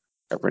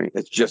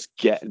 It's just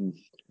getting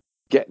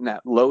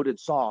that loaded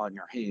saw in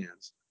your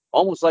hands,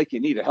 almost like you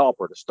need a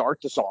helper to start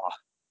the saw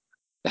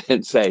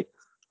and say,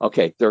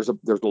 okay, there's a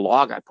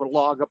log. I put a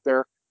log up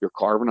there. You're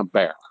carving a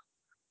bear.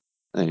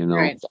 And, you know,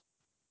 Right.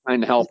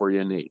 find the helper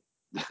you need.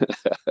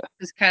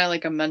 It's kind of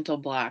like a mental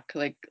block,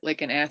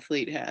 like an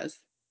athlete has.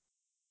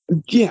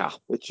 Yeah,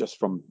 it's just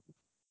from,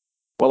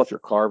 well, if you're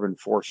carving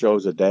 4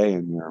 shows a day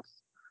and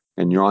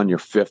you're on your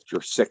 5th or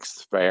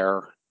 6th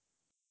fair,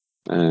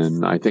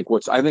 and I think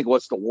what's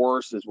the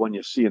worst is when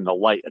you see in the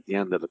light at the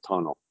end of the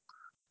tunnel,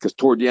 because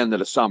toward the end of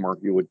the summer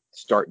you would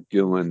start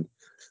doing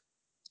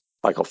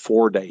like a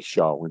 4-day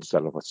show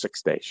instead of a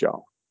 6-day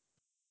show,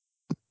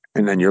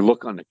 and then you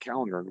look on the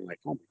calendar and you're like,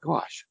 oh my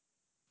gosh,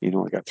 you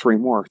know, I got three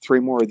more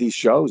of these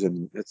shows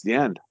and it's the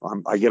end.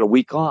 I get a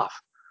week off.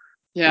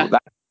 Yeah. You know,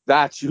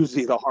 that's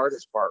usually the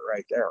hardest part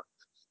right there.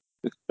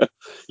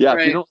 Yeah, if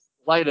you Right. don't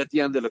light at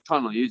the end of the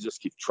tunnel, you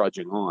just keep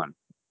trudging on.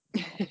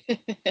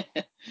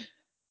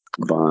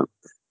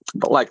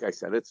 But like I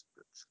said, it's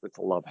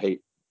a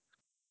love-hate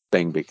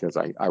thing, because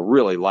I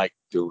really like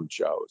doing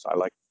shows. I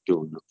like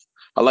doing them.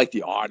 I like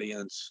the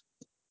audience.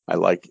 I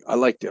like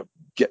to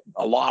get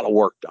a lot of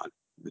work done.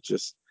 It's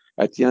just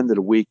at the end of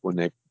the week when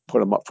they put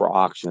them up for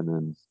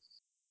auction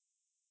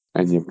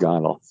and you've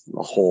got a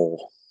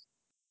whole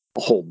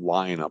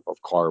lineup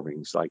of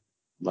carvings, like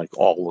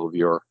all of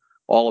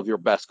your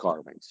best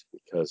carvings,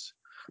 because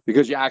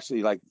you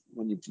actually, like,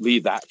 when you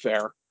leave that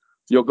fair,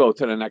 you'll go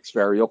to the next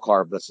fair, you'll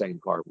carve the same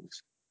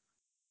carvings.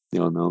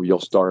 You know, you'll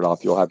start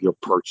off, you'll have your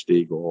perched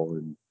eagle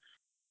and,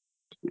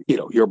 you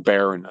know, your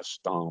bear in a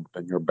stump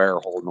and your bear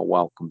holding a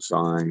welcome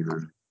sign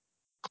and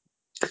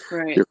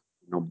Right.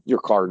 your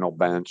cardinal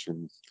bench,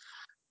 and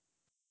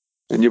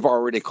you've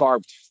already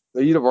carved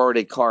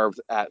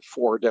at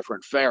 4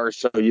 different fairs,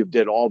 so you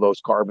did all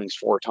those carvings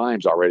 4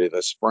 times already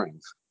this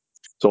spring.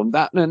 So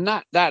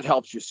that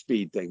helps you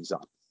speed things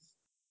up,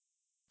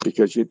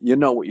 because you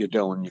know what you're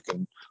doing.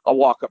 I'll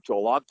walk up to a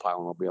log pile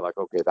and I'll be like,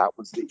 okay, that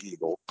one's the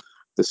eagle,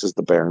 this is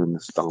the bear in the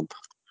stump.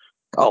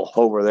 Oh,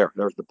 over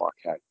there's the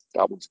buckhead.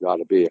 That one's got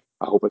to be.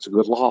 I hope it's a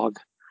good log.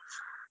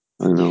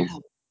 I know, Yeah.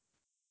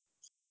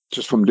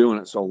 just from doing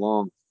it so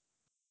long.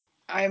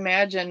 I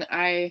imagine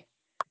I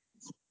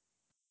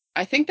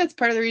think that's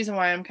part of the reason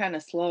why I'm kind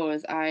of slow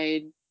is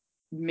I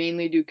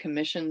mainly do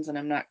commissions and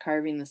I'm not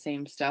carving the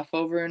same stuff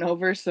over and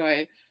over, so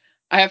I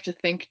have to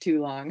think too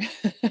long.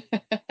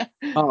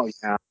 Oh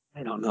yeah,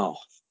 I don't know.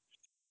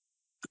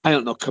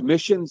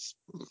 Commissions.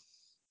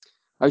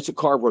 I used to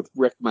carve with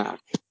Rick Mack.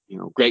 You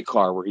know, great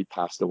carver. He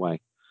passed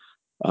away.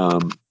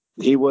 Um,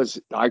 I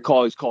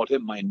always called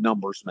him my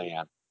numbers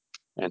man,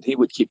 and he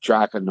would keep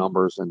track of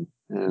numbers,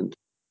 and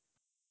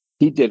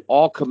he did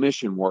all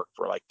commission work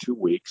for like 2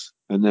 weeks,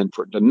 and then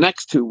for the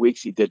next 2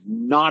 weeks he did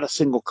not a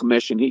single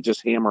commission. He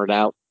just hammered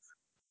out,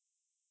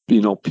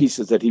 you know,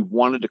 pieces that he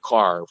wanted to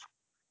carve,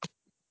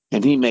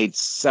 and he made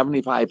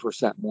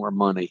 75% more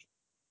money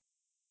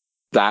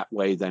that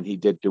way than he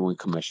did doing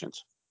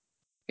commissions.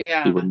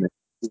 He would Yeah.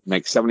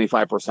 make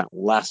 75%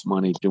 less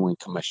money doing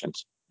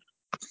commissions,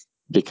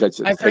 because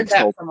it I've heard takes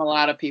that so. from a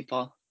lot of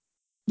people.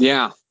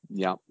 Yeah,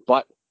 yeah,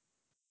 but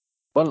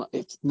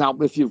it's now,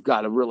 if you've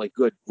got a really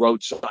good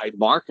roadside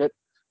market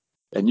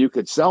and you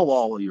could sell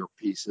all of your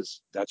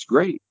pieces, that's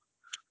great.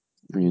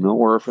 You know,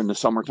 or if in the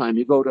summertime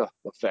you go to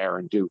the fair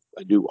and do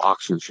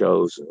auction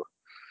shows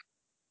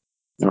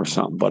or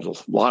something. But a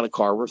lot of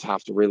carvers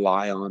have to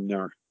rely on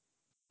their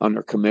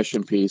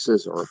commission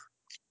pieces or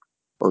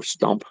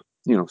stump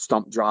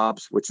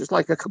jobs, which is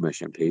like a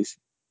commission piece.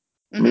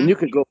 I mean, Hmm. you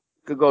could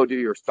go do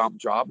your stump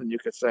job and you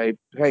could say,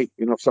 hey,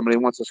 you know, if somebody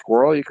wants a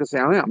squirrel, you could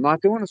say, oh, yeah, I'm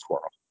not doing a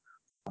squirrel.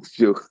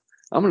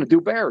 I'm going to do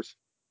bears.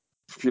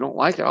 If you don't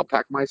like it, I'll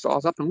pack my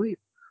saws up and leave.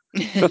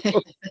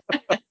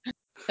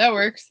 That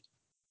works.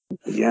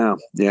 Yeah,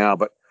 yeah,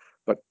 but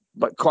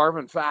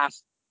carving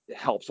fast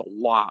helps a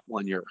lot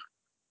when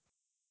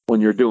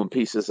you're doing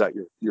pieces that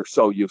you're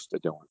so used to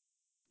doing,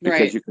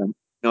 because Right. you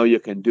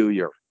can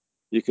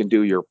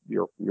do your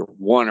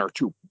 1 or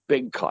 2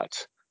 big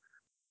cuts.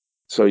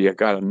 So you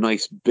got a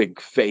nice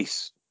big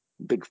face,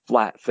 big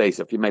flat face.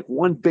 If you make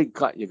 1 big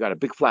cut, you got a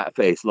big flat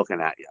face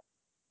looking at you.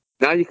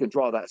 Now you can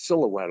draw that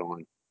silhouette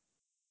on,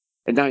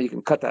 and now you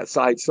can cut that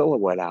side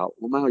silhouette out.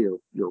 Well, now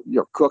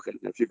you're cooking.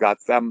 If you got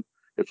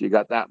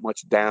that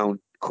much down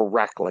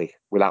correctly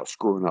without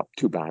screwing up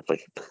too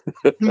badly.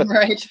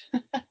 Right.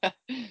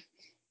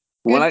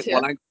 when Good I tip.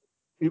 when I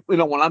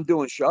when I'm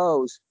doing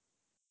shows,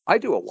 I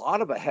do a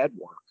lot of head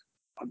work.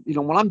 You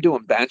know, when I'm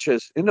doing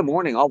benches in the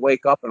morning, I'll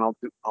wake up and I'll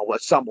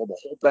assemble the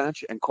whole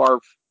bench and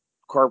carve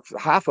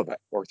half of it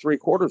or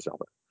 3/4 of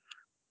it.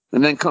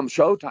 And then come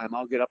showtime,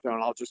 I'll get up there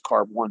and I'll just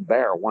carve one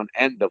bear, one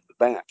end of the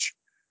bench.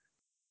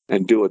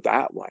 and do it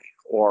that way.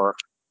 Or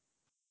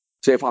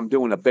say if I'm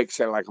doing a big,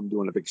 say like I'm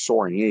doing a big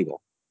soaring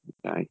eagle,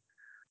 okay,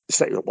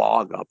 set your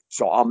log up.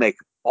 So I'll make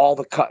all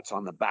the cuts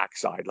on the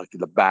backside, like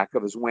the back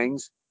of his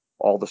wings,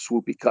 all the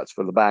swoopy cuts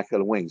for the back of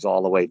the wings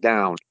all the way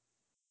down.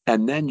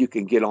 And then you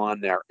can get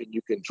on there and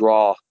you can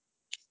draw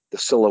the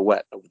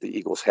silhouette of the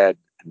eagle's head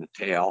and the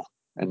tail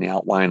and the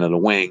outline of the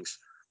wings.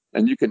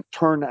 And you can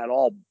turn that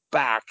all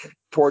back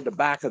toward the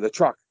back of the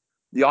truck.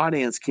 The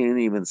audience can't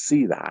even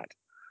see that,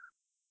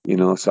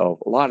 so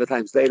a lot of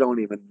times they don't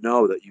even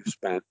know that you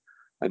spent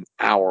an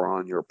hour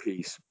on your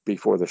piece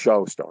before the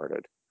show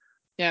started.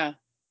 Yeah.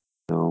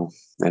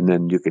 And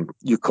then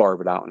you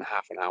carve it out in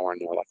half an hour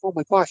and they're like, oh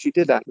my gosh, you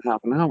did that in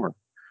half an hour.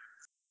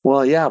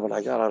 Well, yeah, but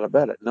I got out of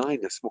bed at 9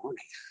 this morning.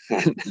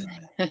 And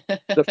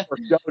the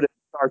first show didn't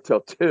start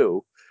till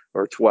 2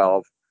 or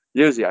 12.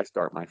 Usually I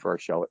start my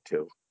first show at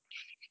 2.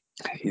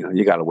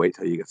 You got to wait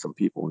till you get some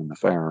people in the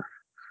fair.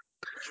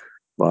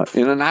 But,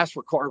 and as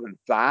for carving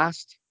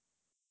fast,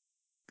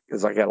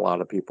 because I get a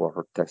lot of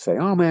people that say,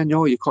 oh man,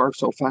 you carve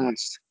so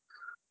fast.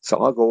 So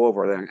I'll go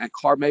over there and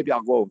carve. Maybe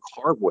I'll go and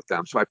carve with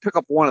them. So I pick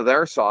up one of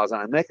their saws and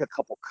I make a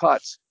couple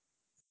cuts.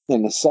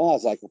 And the saw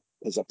is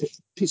a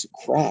piece of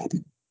crap.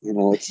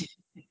 It's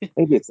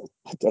maybe it's a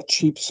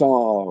cheap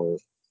saw. Or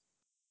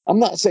I'm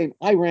not saying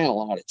I ran a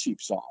lot of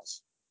cheap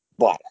saws,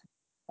 but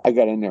I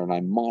got in there and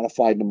I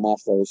modified the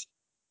mufflers.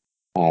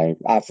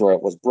 After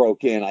it was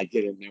broke in, I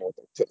get in there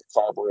to the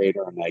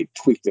carburetor and I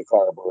tweak the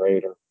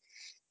carburetor.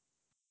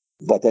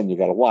 But then you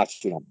got to watch,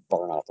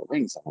 burn out the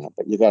rings on it.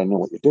 But you got to know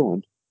what you're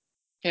doing.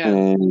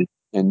 Yeah.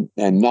 And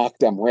knock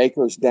them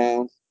rakers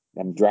down,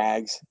 them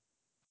drags.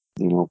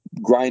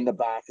 Grind the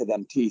back of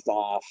them teeth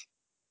off.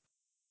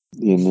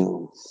 Get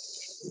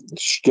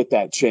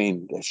that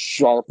chain as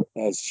sharp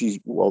as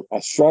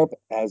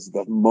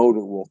the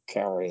motor will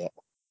carry it.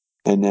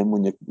 And then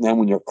when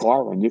you're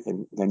carving, you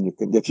can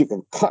if you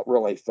can cut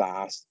really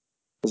fast,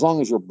 as long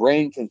as your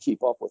brain can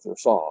keep up with your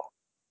saw.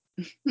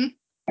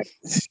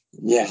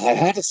 Yeah, I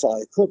had a saw.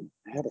 I couldn't.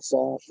 I had a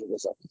saw. It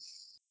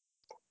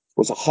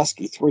was a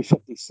Husky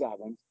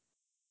 357.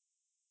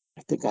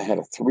 I think I had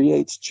a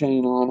 3/8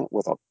 chain on it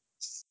with a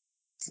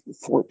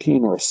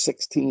 14 or a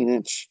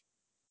 16-inch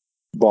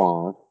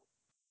bar.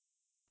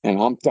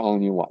 And I'm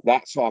telling you what,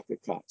 that saw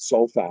could cut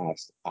so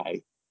fast.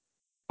 I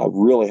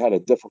really had a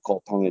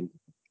difficult time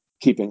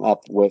keeping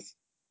up with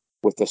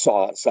the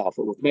saw itself.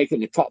 It was making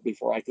the cut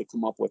before I could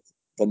come up with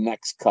the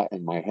next cut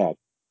in my head,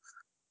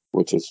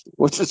 which is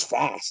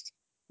fast.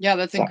 Yeah,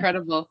 that's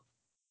incredible.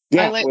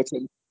 Yeah,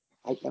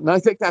 and I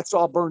think that's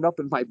all burned up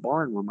in my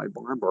barn when my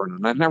barn burned,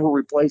 and I never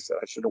replaced it.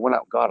 I should have went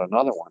out and got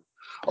another one.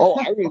 Oh,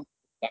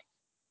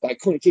 I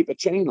couldn't keep a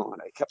chain on.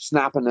 I kept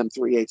snapping them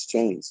 3/8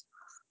 chains.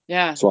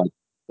 Yeah. So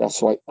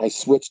that's why I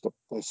switched to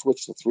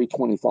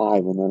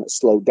 325, and then it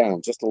slowed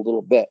down just a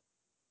little bit.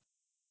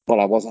 But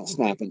I wasn't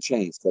snapping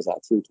chains because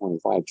that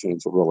 325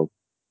 chains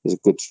is a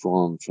good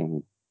strong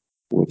chain,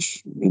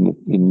 which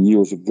in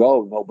years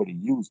ago nobody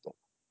used it.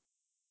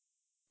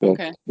 But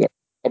Okay. yeah,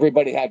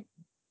 everybody had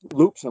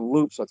loops and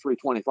loops of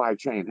 325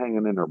 chain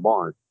hanging in their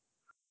barn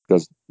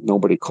because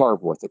nobody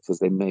carved with it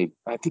because I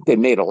think they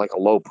made it like a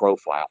low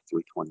profile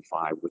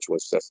 325, which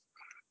was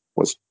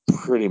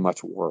pretty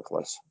much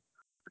worthless.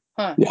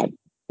 Huh. You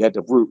had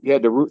to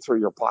root through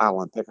your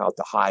pile and pick out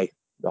the high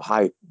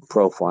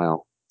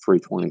profile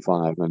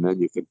 325, and then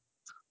you could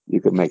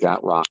make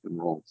that rock and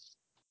roll.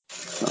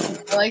 So,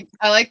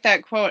 I like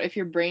that quote. If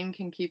your brain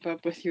can keep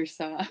up with your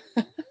saw.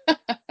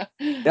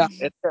 yeah,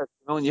 it is.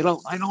 And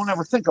I don't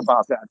ever think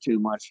about that too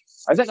much.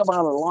 I think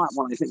about it a lot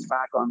when I think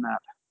back on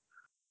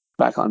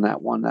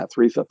that one, that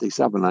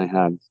 357 I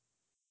had.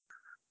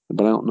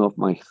 But I don't know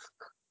if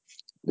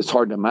it's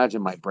hard to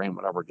imagine my brain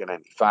would ever get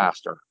any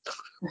faster.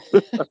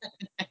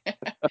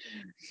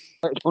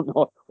 I don't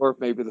know, or if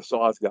maybe the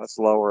saws got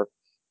slower.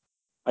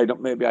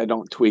 Maybe I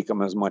don't tweak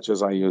them as much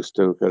as I used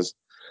to because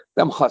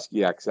them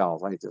Husky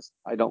XLs,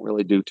 I don't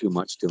really do too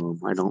much to them.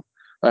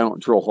 I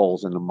don't drill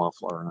holes in the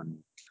muffler, and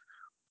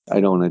I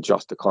don't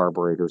adjust the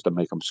carburetors to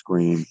make them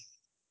scream.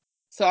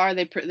 So are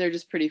they're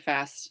just pretty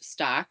fast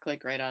stock,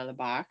 like right out of the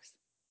box?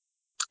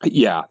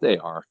 Yeah, they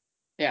are.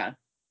 Yeah.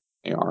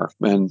 They are.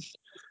 And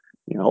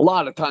a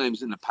lot of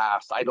times in the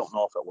past, I don't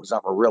know if it was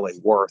ever really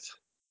worth.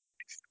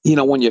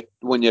 When you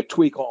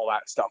tweak all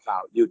that stuff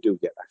out, you do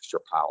get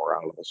extra power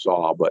out of the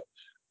saw, but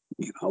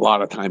a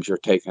lot of times you're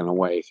taking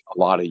away a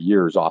lot of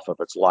years off of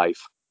its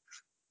life.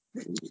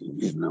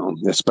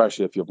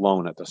 Especially if you've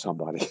loaned it to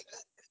somebody.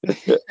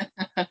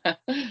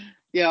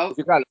 Yeah.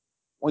 You got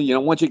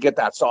once you get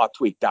that saw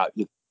tweaked out,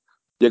 you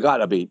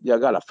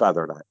gotta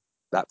feather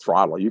that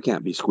throttle. You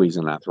can't be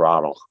squeezing that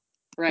throttle.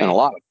 Right. And a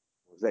lot of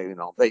they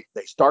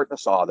start the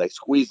saw, they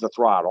squeeze the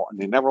throttle, and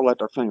they never let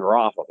their finger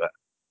off of it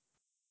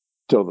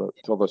till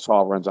the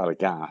saw runs out of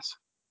gas.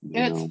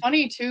 And it's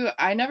funny too.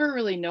 I never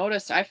really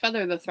noticed. I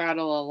feather the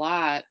throttle a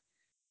lot.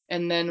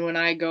 And then when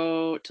I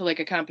go to like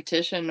a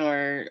competition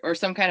or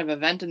some kind of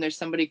event and there's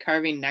somebody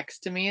carving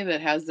next to me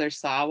that has their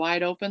saw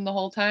wide open the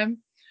whole time,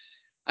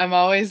 I'm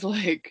always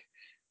like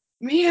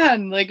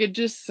Man, like, it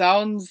just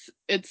sounds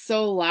it's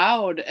so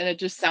loud, and it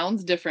just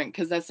sounds different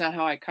because that's not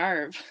how I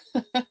carve.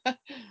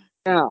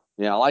 Yeah,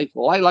 yeah.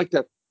 I like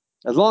to,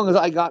 as long as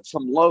I got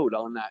some load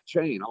on that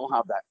chain, I'll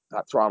have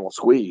that throttle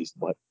squeezed.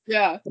 But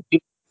Yeah, as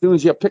soon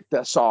as you pick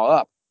that saw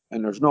up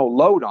and there's no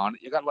load on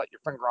it, you got to let your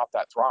finger off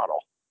that throttle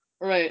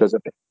right. because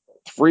if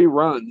it's free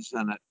runs,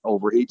 then it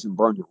overheats and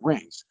burns your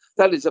rings.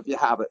 That is if you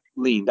have it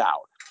leaned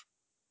out.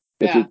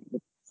 If Yeah, you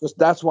just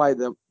that's why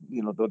the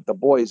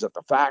boys at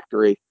the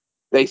factory,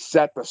 they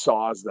set the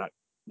saws that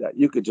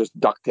you could just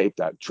duct tape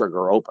that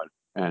trigger open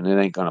and it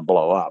ain't gonna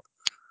blow up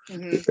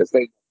mhm, because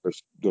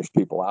there's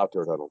people out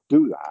there that'll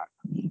do that.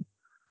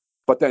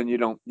 But then you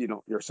don't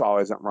your saw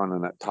isn't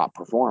running at top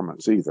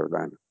performance either.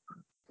 Then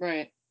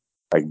right.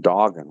 like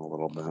dogging a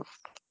little bit.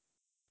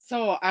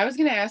 So, I was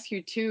gonna ask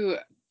you too,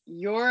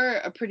 you're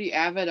a pretty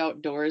avid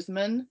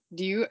outdoorsman.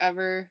 Do you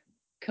ever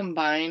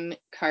combine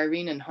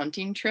carving and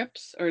hunting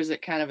trips, or is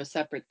it kind of a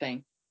separate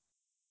thing?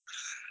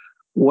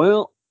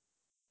 Well,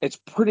 it's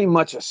pretty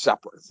much a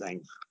separate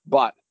thing,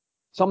 but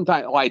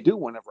sometimes I do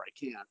whenever I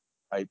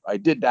can. I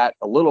did that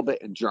a little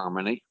bit in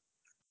Germany.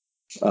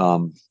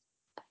 Um,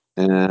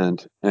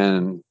 and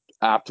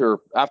after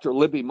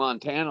Libby,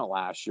 Montana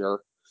last year,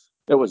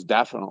 it was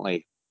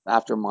definitely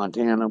after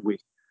Montana.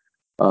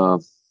 Uh,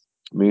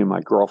 Me and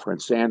my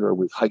girlfriend Sandra,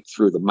 we hiked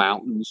through the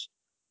mountains.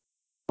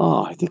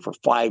 Oh, I think for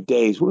 5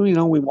 days. We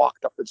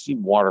walked up and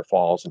seen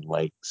waterfalls and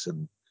lakes, and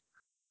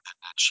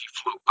then she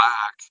flew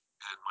back,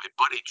 and my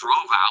buddy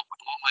drove out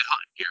with all my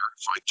hunting gear.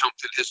 So I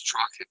jumped in his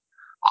truck and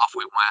off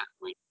we went.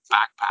 We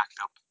backpacked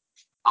up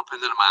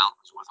into the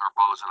mountains with our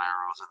bows and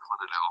arrows and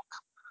hunted elk.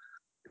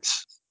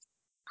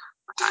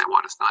 I tell you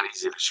what, it's not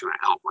easy to shoot an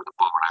elk with a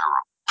bow and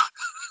arrow.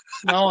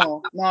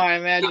 No, no, I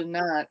imagine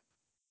not.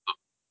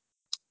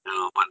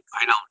 But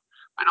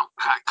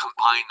I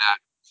combine that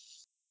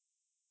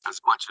as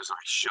much as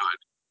I should.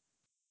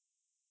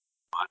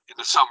 But in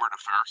the summer, the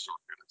fair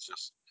circuit,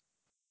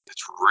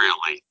 it's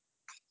really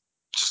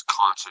just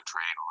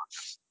concentrate on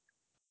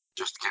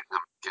just getting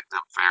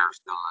them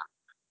fairs done.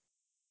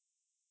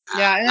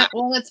 Yeah, And then,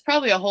 well, it's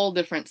probably a whole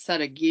different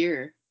set of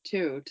gear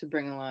too to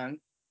bring along.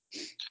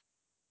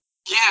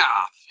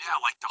 yeah,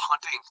 like the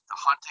hunting,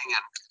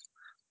 and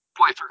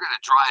boy, if you're gonna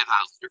drive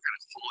out, you're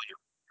gonna pull your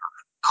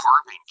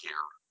carving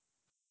gear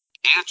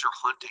and your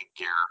hunting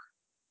gear.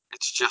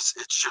 It's just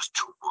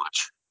too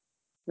much.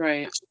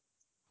 Right. It's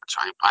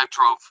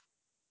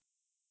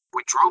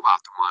we drove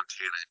out to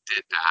Montana and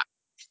did that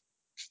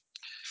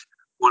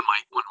when my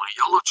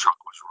yellow truck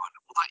was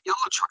running. Well, that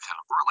yellow truck had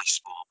a really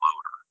small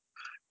motor.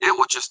 It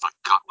was just a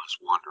gutless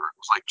wonder. It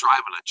was like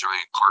driving a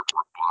giant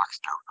cardboard box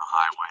down the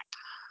highway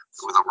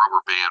with a rubber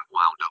band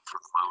wound up for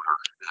the motor.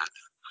 And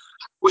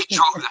we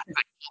drove that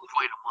thing all the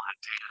way to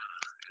Montana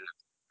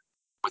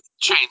with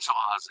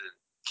chainsaws and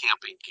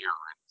camping gear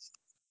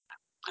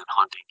and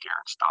hunting gear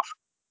and stuff.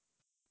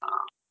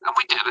 And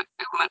we did it.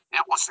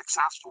 It was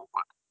successful,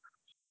 but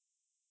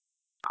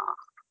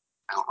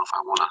I don't know if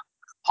I want to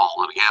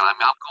haul it again. I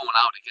mean, I'm going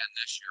out again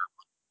this year.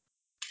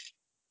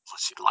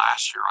 Let's see,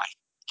 last year I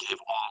gave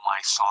all my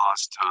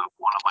saws to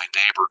one of my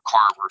neighbor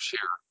carvers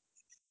here,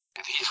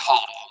 and he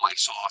hauled all my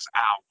saws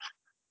out.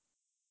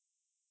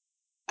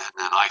 And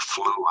then I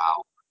flew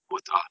out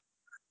with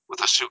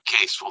a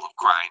suitcase full of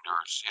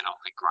grinders,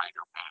 like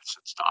grinder bits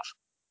and stuff.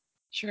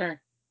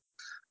 Sure.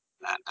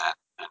 And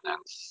then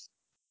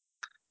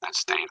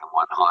stayed in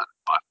one hunt.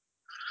 But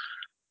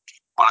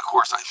of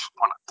course,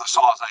 one of the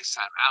saws I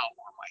sent out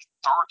were my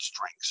third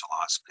string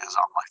saws because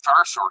on my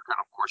fair circuit,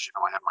 of course,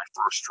 I had my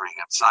first string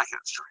and second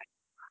string.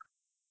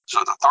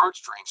 So the third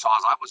string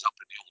saws, I was up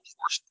in the old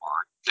horse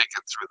barn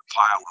digging through the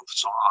pile of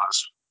saws,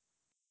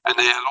 and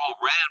they had all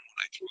ran when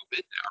I threw them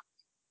in there.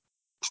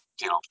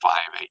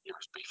 5, 8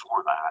 years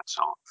before that.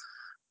 So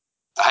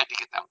I had to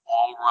get them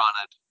all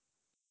running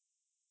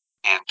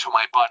and to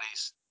my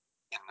buddies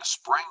in the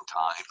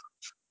springtime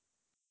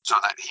so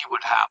that he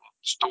would have them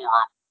store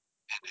them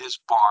in his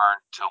barn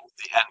till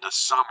the end of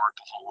summer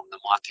to haul them to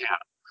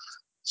Montana.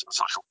 So it's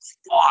like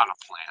a lot of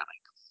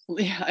planning,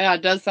 Yeah, yeah,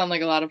 it does sound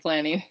like a lot of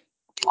planning.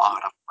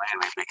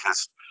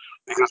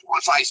 because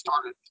once I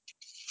started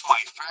my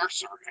fair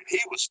circuit, he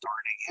was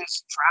starting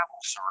his travel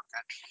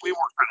circuit. We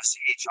weren't going to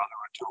see each other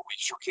until we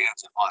shook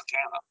hands in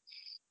Montana,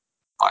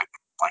 like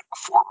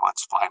 4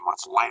 months, 5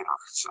 months later.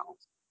 So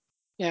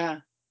it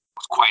Yeah.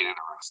 was quite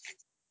interesting.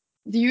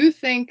 Do you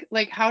think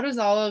like how does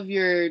all of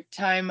your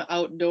time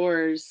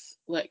outdoors,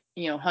 like,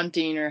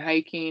 hunting or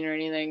hiking or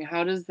anything,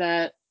 how does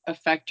that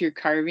affect your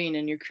carving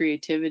and your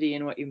creativity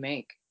and what you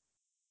make?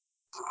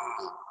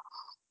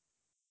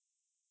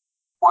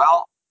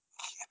 Well,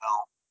 you know,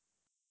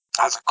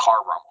 as a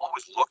carver, I'm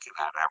always looking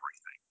at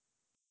everything.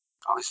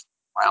 Always,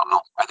 I don't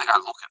know. I think I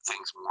look at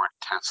things more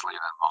intensely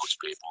than most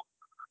people.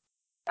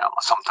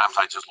 Sometimes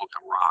I just look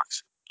at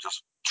rocks,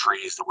 just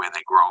trees, the way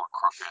they grow and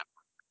crooked.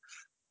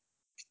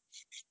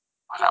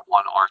 That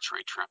one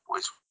archery trip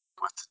was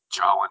with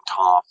Joe and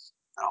Tom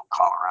out in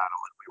Colorado,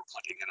 and we were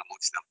looking at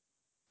amongst them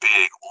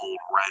big old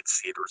red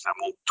cedars, them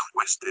old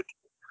twisted.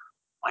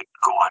 My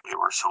God, they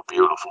were so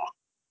beautiful.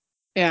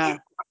 Yeah.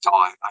 So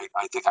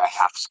I think I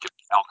half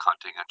skipped elk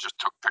hunting and just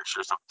took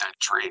pictures of dead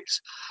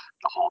trees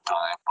the whole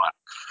time.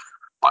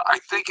 But I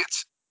think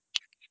it's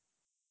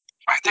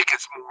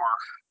more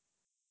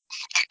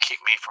to keep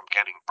me from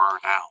getting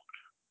burned out,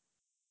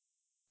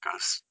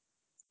 because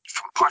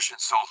from pushing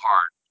so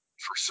hard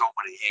for so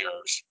many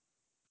years,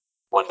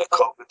 when the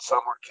COVID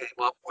summer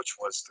came up, which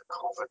was the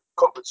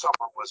COVID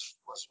summer was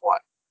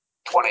what,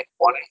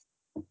 2020?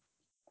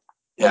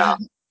 Yeah,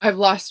 I've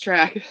lost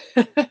track.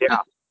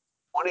 yeah,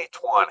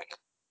 2020.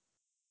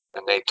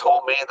 And they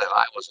told me that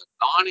I was a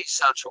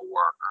non-essential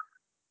worker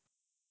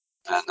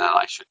and that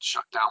I should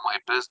shut down my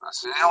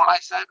business. And you know what I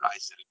said? I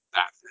said,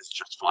 that is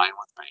just fine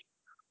with me.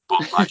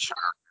 Boom, I shut.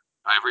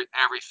 Every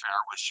fair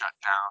was shut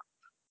down.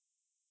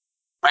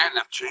 I had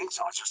enough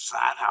chainsaws just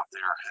sat out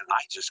there, and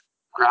I just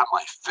grabbed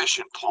my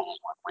fishing pole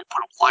and we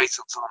put a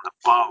license on the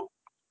boat.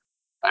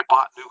 I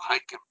bought new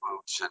hiking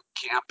boots and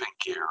camping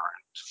gear,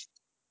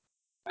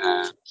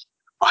 and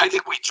I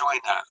think we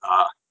joined that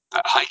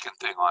hiking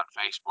thing on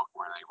Facebook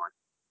where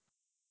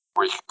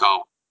you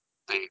go.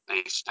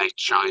 They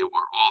show you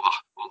where all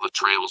the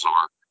trails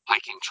are,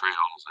 hiking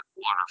trails and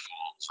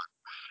waterfalls. And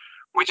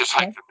we just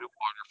hiked the new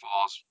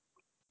waterfalls,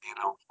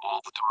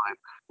 all the time.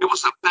 It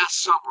was the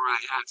best summer I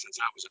had since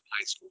I was in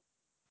high school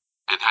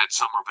and had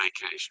summer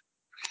vacation.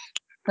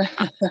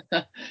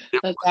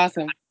 That's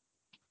awesome.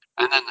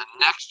 And then the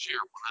next year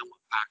when I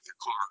went back to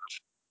carve,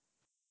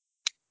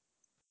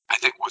 I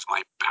think was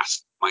my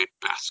best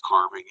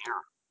carving year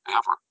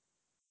ever.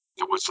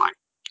 It was like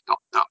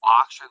the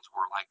auctions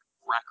were like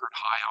record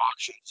high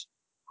auctions.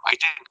 I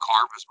didn't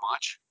carve as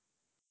much.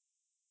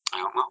 I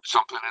don't know.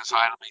 Something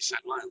inside of me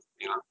said, well,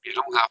 you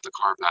don't have to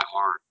carve that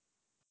hard.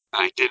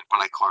 And I did, but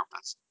I carved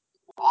that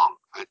long.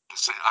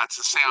 That's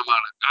the same amount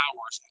of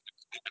hours.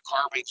 And the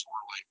carvings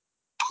were like,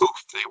 poof,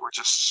 they were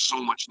just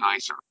so much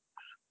nicer.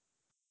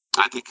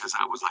 I think because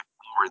I was like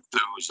more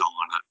enthused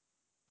on it.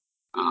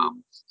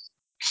 Um,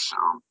 so,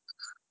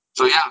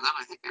 so yeah, then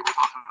I think they were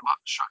talking about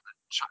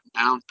shutting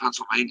down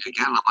Pennsylvania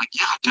again. I'm like,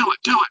 yeah, do it.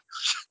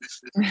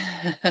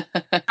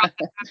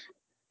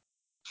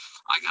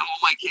 I got all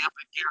my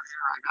camping gear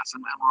here. I got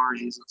some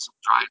MREs and some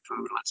dried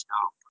food. Let's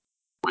go.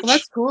 Well,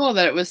 that's cool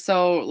that it was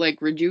so like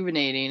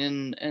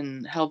rejuvenating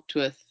and helped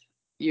with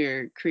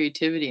your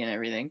creativity and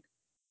everything.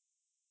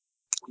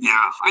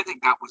 Yeah, I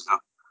think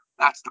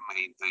that's the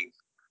main thing.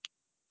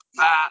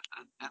 That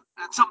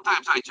and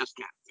sometimes I just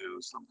get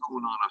enthused. I'm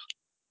going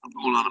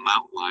on a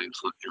mountain lion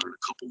hunt here in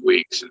a couple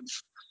weeks, and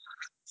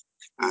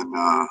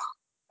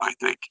I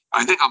think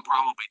I'm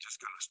probably just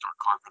gonna start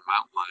carving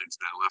mountain lions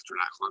now after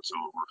that hunt's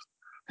over.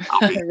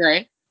 I'll be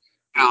Right.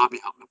 I'll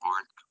be out in the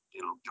barn,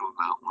 doing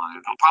mountain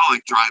lion. I'll probably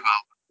drive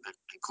out and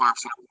carve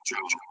some of the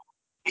Joe.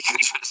 You can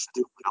just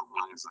do mountain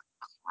lions like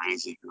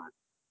crazy good.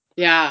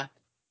 Yeah.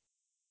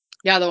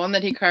 Yeah, the one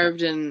that he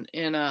carved in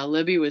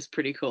Libby was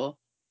pretty cool.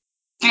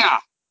 Yeah,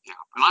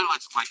 and I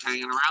like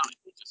hanging around.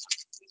 He's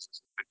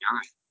just a good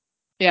guy.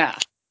 Yeah,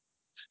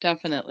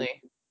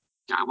 definitely.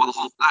 Yeah, well,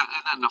 and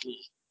then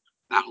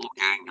that whole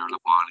gang there, the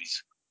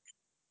Bonnies.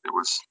 It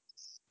was.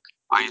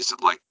 I used to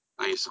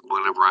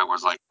whenever I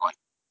was like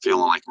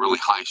feeling like really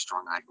high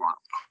strung, I'd go out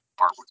and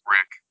part with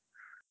Rick.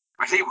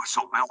 But he was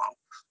so mellow.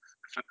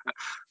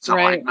 So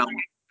Right. I'd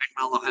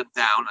mellow him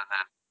down, and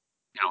then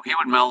he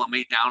would mellow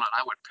me down, and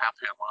I would pep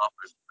him up,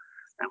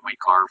 and we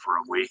carve for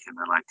a week, and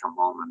then I'd come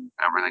home and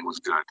everything was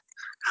good.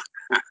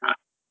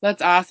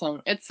 That's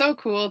awesome. It's so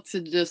cool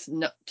to just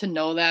to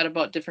know that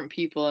about different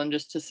people and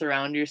just to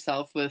surround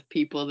yourself with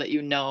people that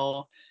you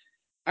know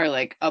are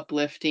like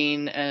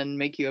uplifting and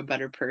make you a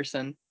better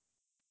person.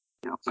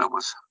 It's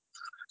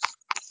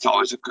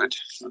always a good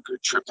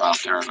trip out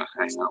there to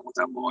hang out with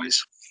them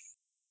boys.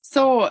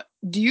 So,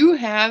 do you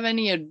have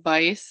any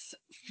advice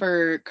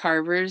for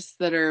carvers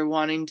that are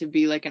wanting to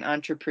be like an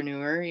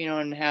entrepreneur,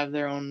 and have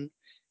their own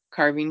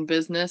carving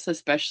business,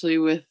 especially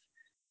with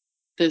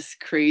this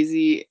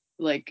crazy,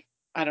 like,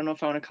 I don't know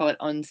if I want to call it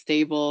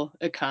unstable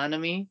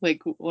economy?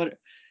 Like, what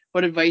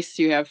advice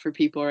do you have for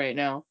people right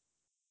now?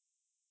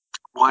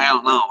 Well, I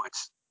don't know.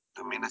 It's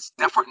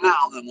different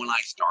now than when I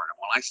started.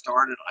 When I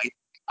started,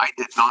 I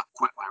did not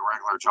quit my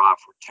regular job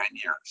for 10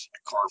 years. I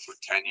carved for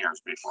 10 years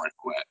before I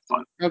quit.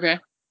 But Okay.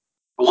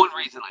 one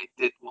reason I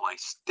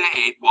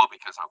stayed, well,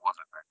 because I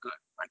wasn't that good.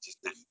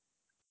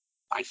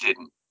 I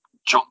didn't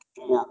jump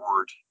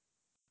forward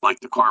like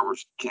the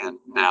carvers can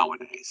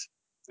nowadays.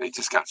 They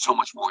just got so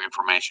much more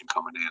information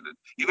coming in. And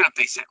even if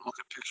they sit and look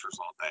at pictures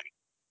all day,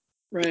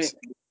 Right.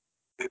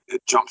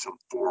 it jumps them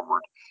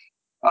forward.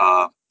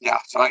 Yeah,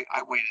 so I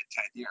waited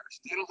 10 years.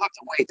 You don't have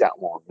to wait that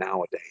long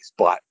nowadays,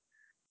 but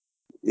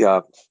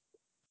yeah,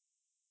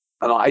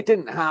 I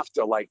didn't have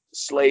to like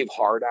slave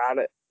hard at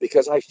it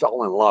because I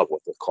fell in love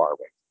with the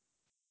carving.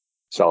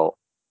 So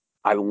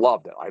I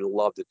loved it. I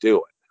love to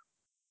do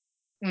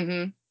it.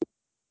 Mhm.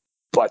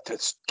 But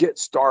to get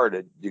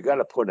started, you got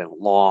to put in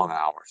long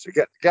hours. You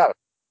got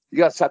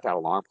to set that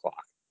alarm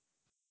clock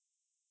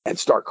and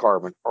start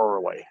carving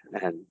early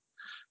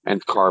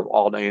and carve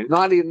all day.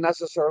 Not even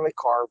necessarily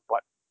carve,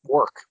 but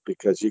work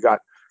because you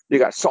got you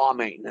got saw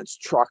maintenance,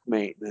 truck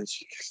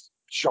maintenance, you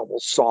shovel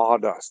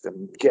sawdust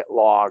and get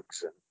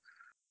logs.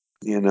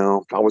 And,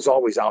 I was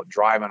always out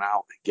driving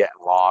out and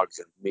getting logs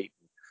and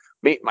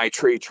meet my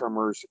tree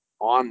trimmers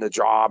on the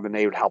job, and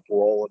they would help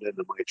roll it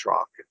into my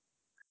truck.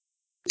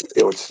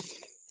 It was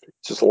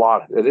just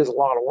it is a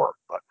lot of work,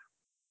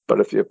 but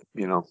if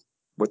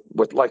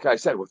with like I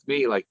said, with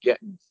me, like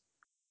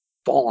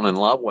falling in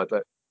love with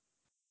it,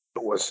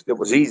 it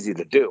was easy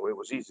to do. It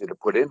was easy to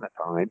put in the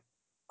time,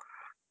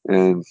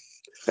 and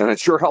it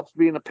sure helps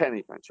being a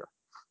penny pincher.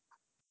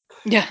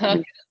 Yeah. I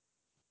mean,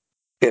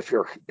 if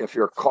you're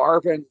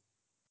carving,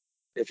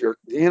 if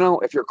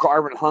you're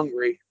carving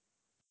hungry,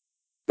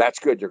 that's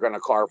good. You're going to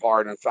carve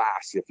hard and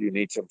fast if you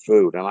need some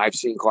food. And I've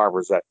seen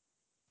carvers that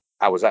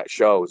I was at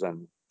shows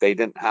and they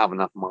didn't have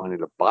enough money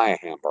to buy a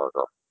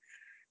hamburger.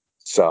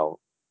 So,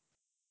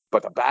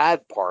 but the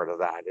bad part of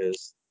that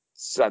is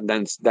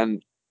then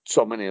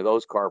so many of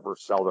those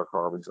carvers sell their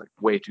carvings like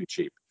way too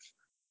cheap.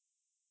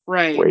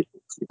 Right. Way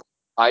too cheap.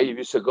 I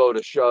used to go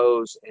to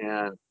shows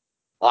and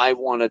I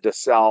wanted to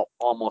sell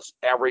almost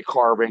every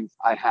carving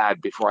I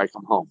had before I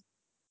come home.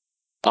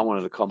 I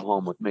wanted to come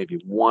home with maybe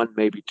one,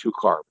 maybe two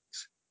carvings.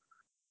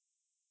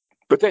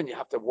 But then you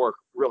have to work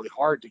really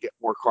hard to get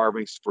more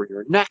carvings for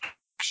your next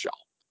show.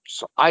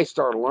 So I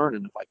started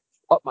learning if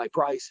I up my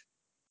price,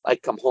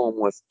 I'd come home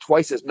with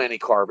twice as many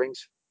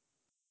carvings.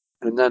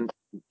 And then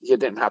you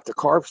didn't have to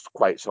carve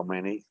quite so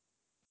many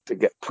to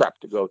get prepped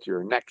to go to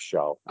your next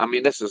show. I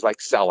mean, this is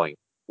like selling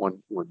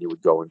when you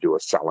would go and do a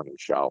selling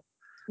show.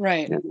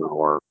 Right.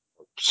 Or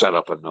set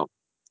up in the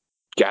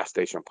gas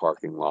station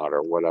parking lot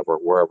or whatever,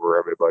 wherever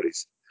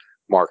everybody's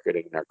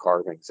marketing their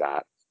carvings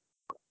at.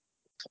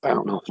 I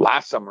don't know.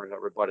 Last summer,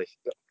 the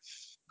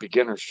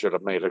beginners should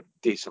have made a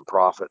decent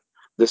profit.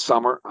 This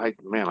summer, I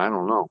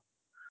don't know.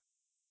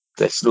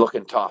 It's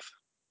looking tough.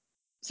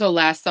 So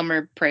last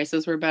summer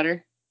prices were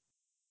better?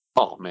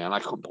 Oh man, I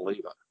couldn't believe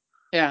it.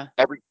 Yeah.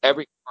 Every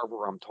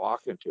carver I'm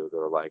talking to,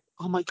 they're like,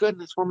 "Oh my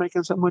goodness, we're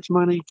making so much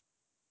money.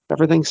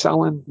 Everything's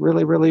selling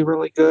really, really,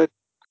 really good."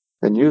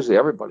 And usually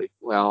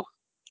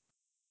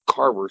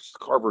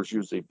carvers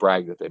usually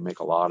brag that they make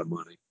a lot of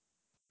money.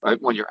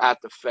 Right? When you're at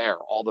the fair,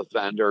 all the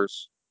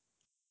vendors,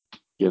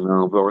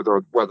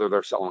 whether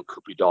they're selling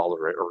Kewpie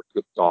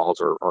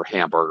dolls or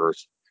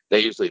hamburgers, they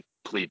usually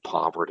plead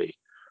poverty.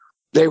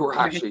 They were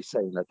actually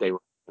saying that they were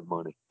making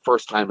money.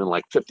 First time in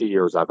like 50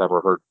 years I've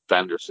ever heard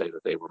vendors say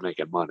that they were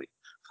making money.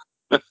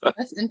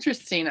 That's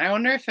interesting. I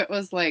wonder if it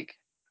was like,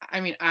 I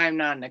mean, I'm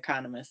not an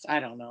economist. I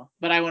don't know.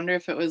 But I wonder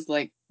if it was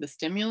like the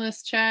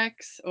stimulus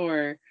checks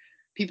or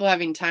people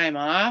having time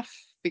off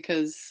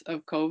because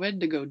of COVID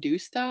to go do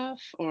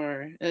stuff,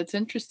 or it's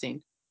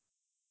interesting.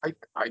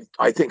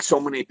 I think so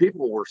many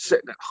people were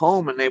sitting at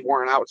home and they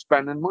weren't out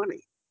spending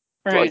money.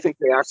 So I Right. think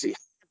they actually had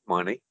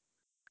money,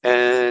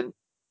 and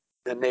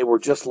they were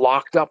just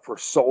locked up for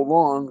so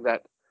long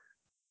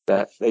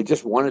that they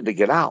just wanted to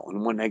get out.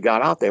 And when they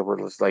got out, they were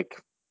just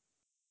like,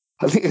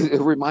 I think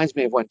it reminds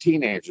me of when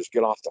teenagers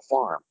get off the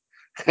farm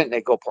and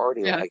they go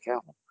party Yeah. like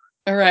hell.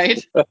 All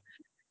right.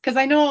 Because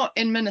I know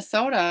in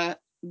Minnesota,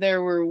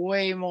 there were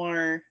way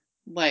more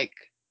like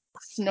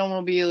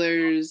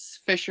snowmobilers,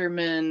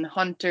 fishermen,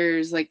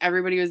 hunters, like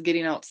everybody was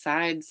getting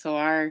outside. So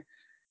our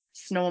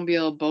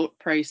snowmobile boat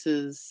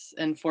prices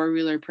and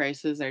four-wheeler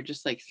prices are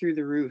just like through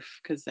the roof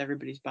because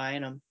everybody's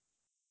buying them.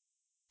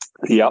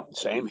 Yep,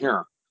 same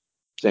here.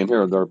 Same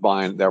here. They're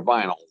buying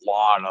a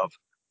lot of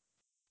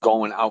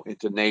going out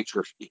into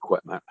nature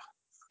equipment.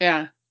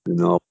 Yeah. You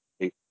know,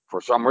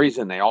 for some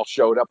reason they all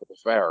showed up at the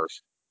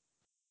fairs,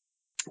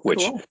 which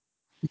Cool.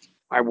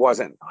 I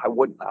wouldn't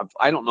have.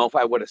 I don't know if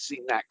I would have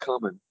seen that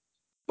coming.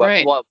 But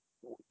Right. well,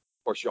 of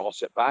course, you all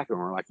sit back and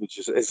we're like,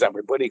 is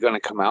everybody going to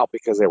come out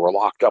because they were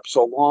locked up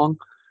so long,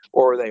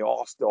 or are they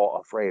all still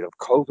afraid of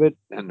COVID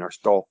and they're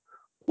still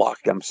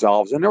locked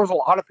themselves? And there was a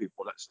lot of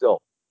people that still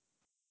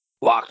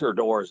locked their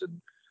doors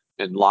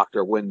and locked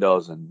their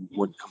windows and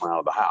wouldn't come out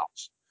of the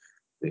house.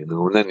 And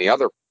then the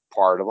other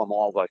part of them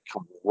all like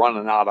come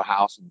running out of the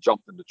house and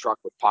jumped in the truck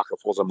with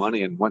pocketfuls of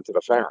money and went to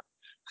the fair.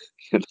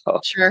 You know,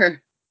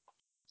 Sure.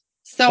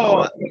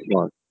 so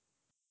So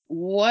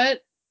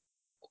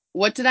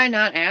what did I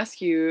not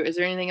ask you? Is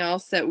there anything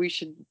else that we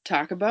should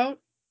talk about?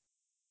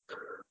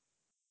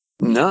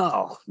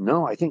 no,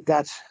 I think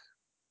that's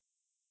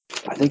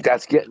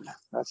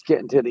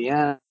getting to the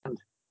end.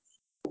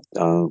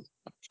 Uh,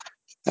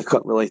 I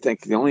couldn't really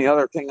think. The only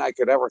other thing I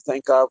could ever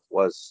think of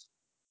was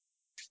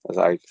as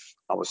I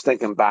was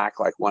thinking back,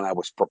 like when I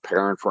was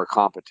preparing for a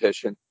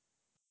competition.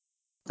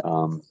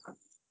 Um,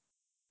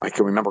 I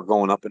can remember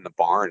going up in the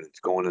barn and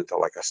going into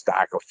like a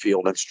stack of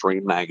Field and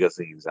Stream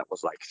magazines that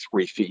was like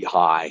 3 feet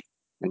high,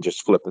 and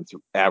just flipping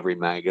through every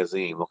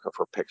magazine looking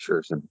for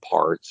pictures and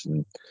parts.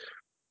 And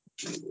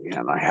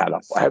I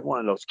had one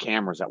of those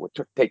cameras that would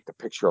take the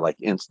picture like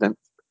instant.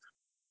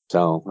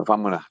 So if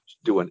I'm gonna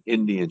do an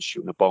Indian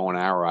shooting a bow and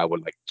arrow, I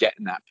would like get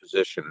in that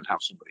position and have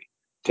somebody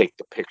take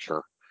the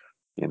picture,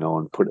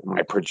 and put it in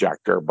my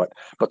projector. But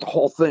the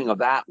whole thing of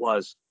that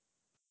was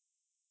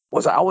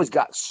I always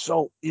got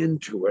so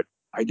into it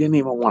I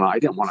didn't want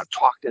to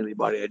talk to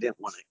anybody. I didn't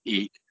want to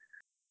eat.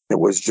 It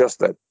was just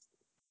that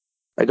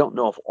I don't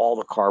know if all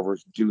the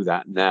carvers do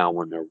that now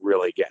when they're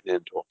really getting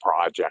into a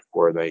project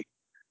where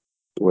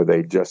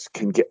they just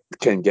can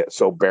get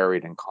so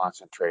buried and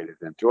concentrated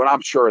into it.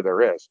 I'm sure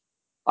there is.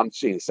 I'm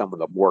seeing some of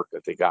the work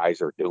that the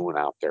guys are doing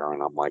out there,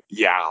 and I'm like,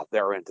 yeah,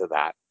 they're into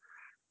that.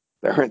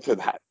 They're into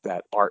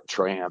that art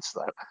trance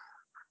that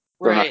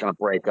they're not Right. going to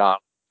break up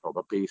until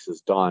the piece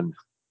is done.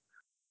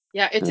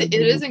 Yeah, it And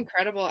is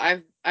incredible.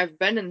 I've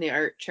been in the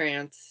art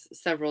trance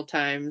several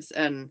times,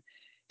 and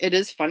it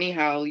is funny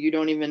how you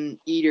don't even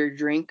eat or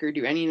drink or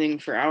do anything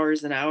for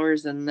hours and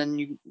hours, and then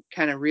you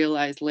kind of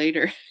realize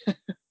later.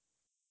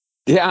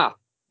 yeah,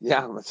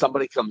 yeah. When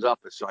somebody comes up,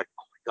 it's like,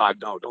 oh my God,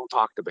 no, don't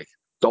talk to me.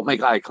 Don't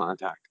make eye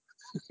contact.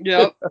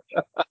 Yep.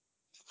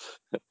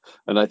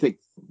 And I think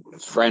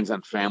friends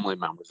and family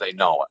members, they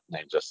know it.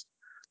 And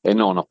they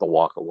know enough to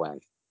walk away.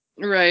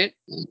 Right.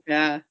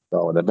 Yeah.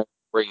 So they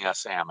bring you a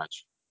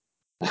sandwich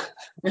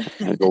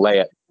and lay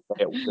it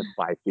within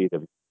 5 feet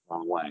of you the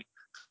wrong way.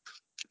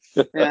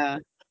 Yeah.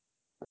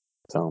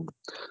 So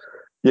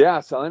yeah.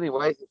 So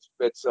anyway,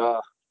 it's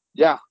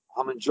yeah,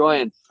 I'm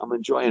enjoying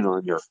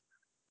on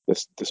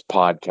this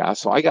podcast.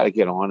 So I got to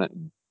get on it.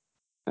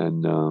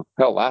 And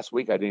hell, last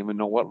week I didn't even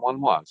know what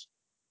one was,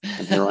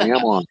 and here I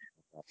am on.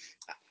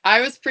 I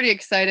was pretty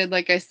excited.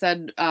 Like I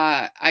said,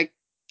 I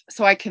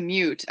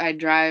commute. I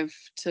drive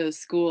to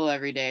school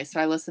every day, so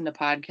I listen to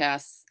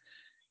podcasts,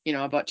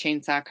 about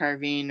chainsaw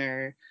carving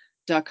or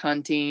duck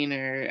hunting,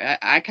 or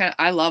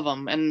I love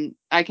them, and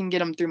I can get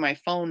them through my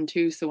phone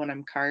too. So when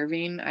I'm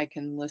carving, I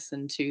can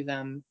listen to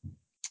them,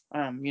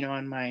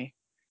 on my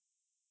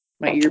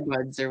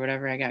earbuds or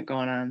whatever I got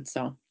going on.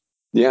 So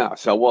Yeah.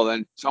 So well,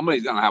 then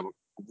somebody's gonna have a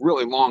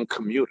really long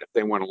commute if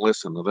they want to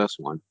listen to this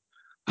one.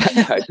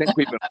 I think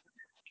we've been.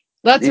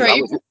 that's Geez, right. I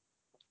You was. can,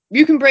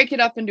 you can break it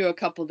up into a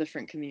couple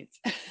different commutes.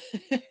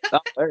 Oh,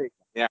 there you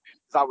go. Yeah.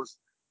 'Cause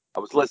I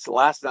was listening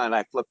last night.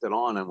 I flipped it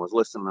on and was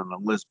listening to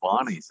Liz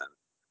Bonnie's, and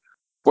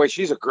boy,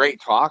 she's a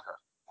great talker,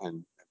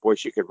 and boy,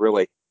 she could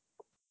really.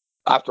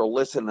 After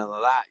listening to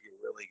that, you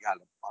really got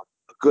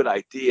a good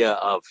idea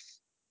of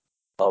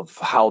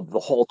how the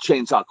whole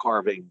chainsaw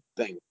carving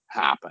thing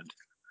happened.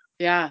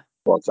 Yeah.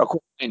 Well, of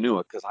course I knew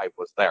it because I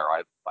was there.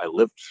 I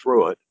lived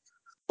through it,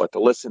 but to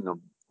listen to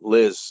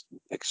Liz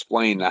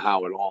explain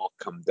how it all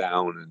come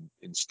down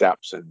in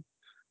steps and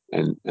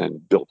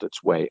built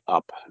its way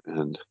up,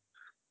 and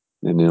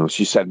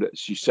she said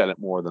it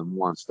more than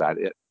once that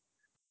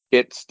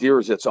it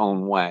steers its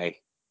own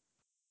way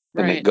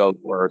and it Right. goes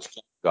where it's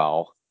going to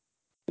go,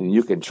 and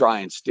you can try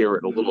and steer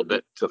it a little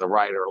bit to the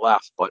right or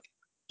left, but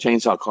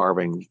chainsaw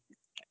carving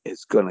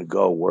is going to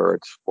go where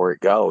it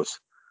goes,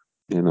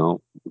 you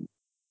know,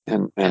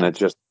 and Yeah. it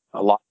just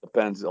a lot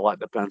depends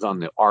on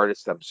the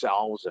artists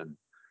themselves and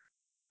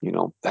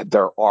that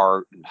their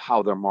art and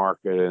how they're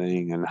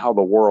marketing and how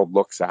the world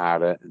looks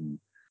at it and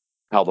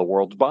how the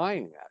world's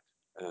buying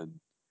it and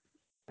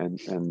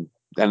and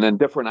then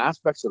different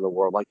aspects of the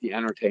world like the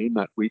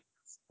entertainment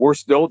we're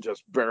still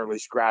just barely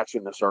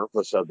scratching the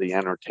surface of the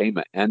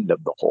entertainment end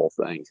of the whole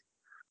thing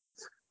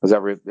because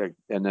everything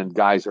and then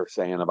guys are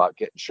saying about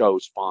getting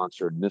shows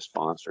sponsored and this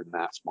sponsored and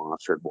that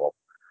sponsored. Well,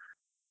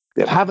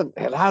 it hasn't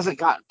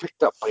gotten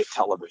picked up by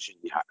television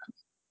yet,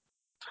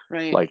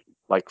 Right.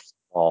 like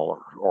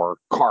football or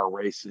car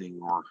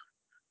racing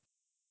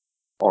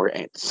or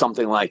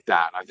something like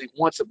that. I think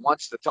once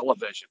the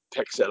television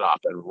picks it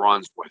up and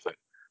runs with it,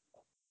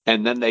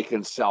 and then they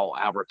can sell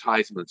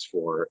advertisements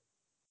for it,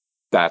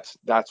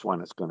 that's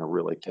when it's going to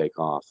really take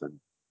off. And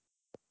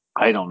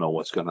I don't know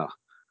what's going to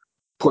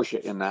push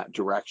it in that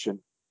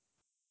direction,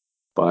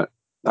 but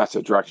that's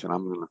a direction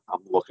I'm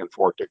looking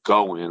for it to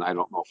go in. I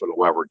don't know if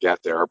it'll ever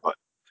get there, but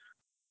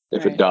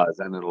if it Right. does,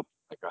 then it'll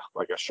be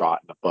like a shot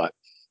in the butt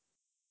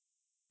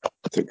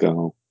to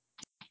go.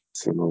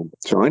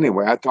 So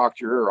anyway, I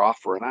talked your ear off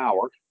for an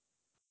hour.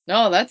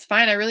 No, that's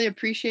fine. I really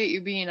appreciate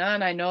you being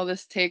on. I know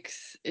it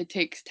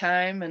takes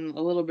time and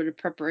a little bit of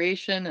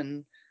preparation,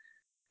 and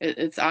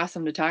it's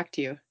awesome to talk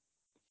to you.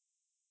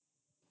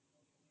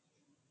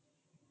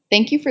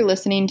 Thank you for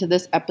listening to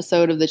this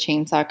episode of the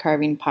Chainsaw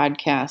Carving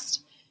Podcast.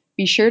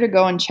 Be sure to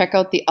go and check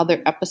out the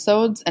other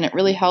episodes, and it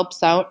really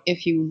helps out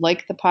if you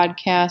like the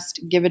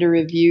podcast, give it a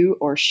review,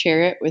 or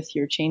share it with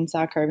your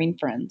chainsaw carving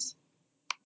friends.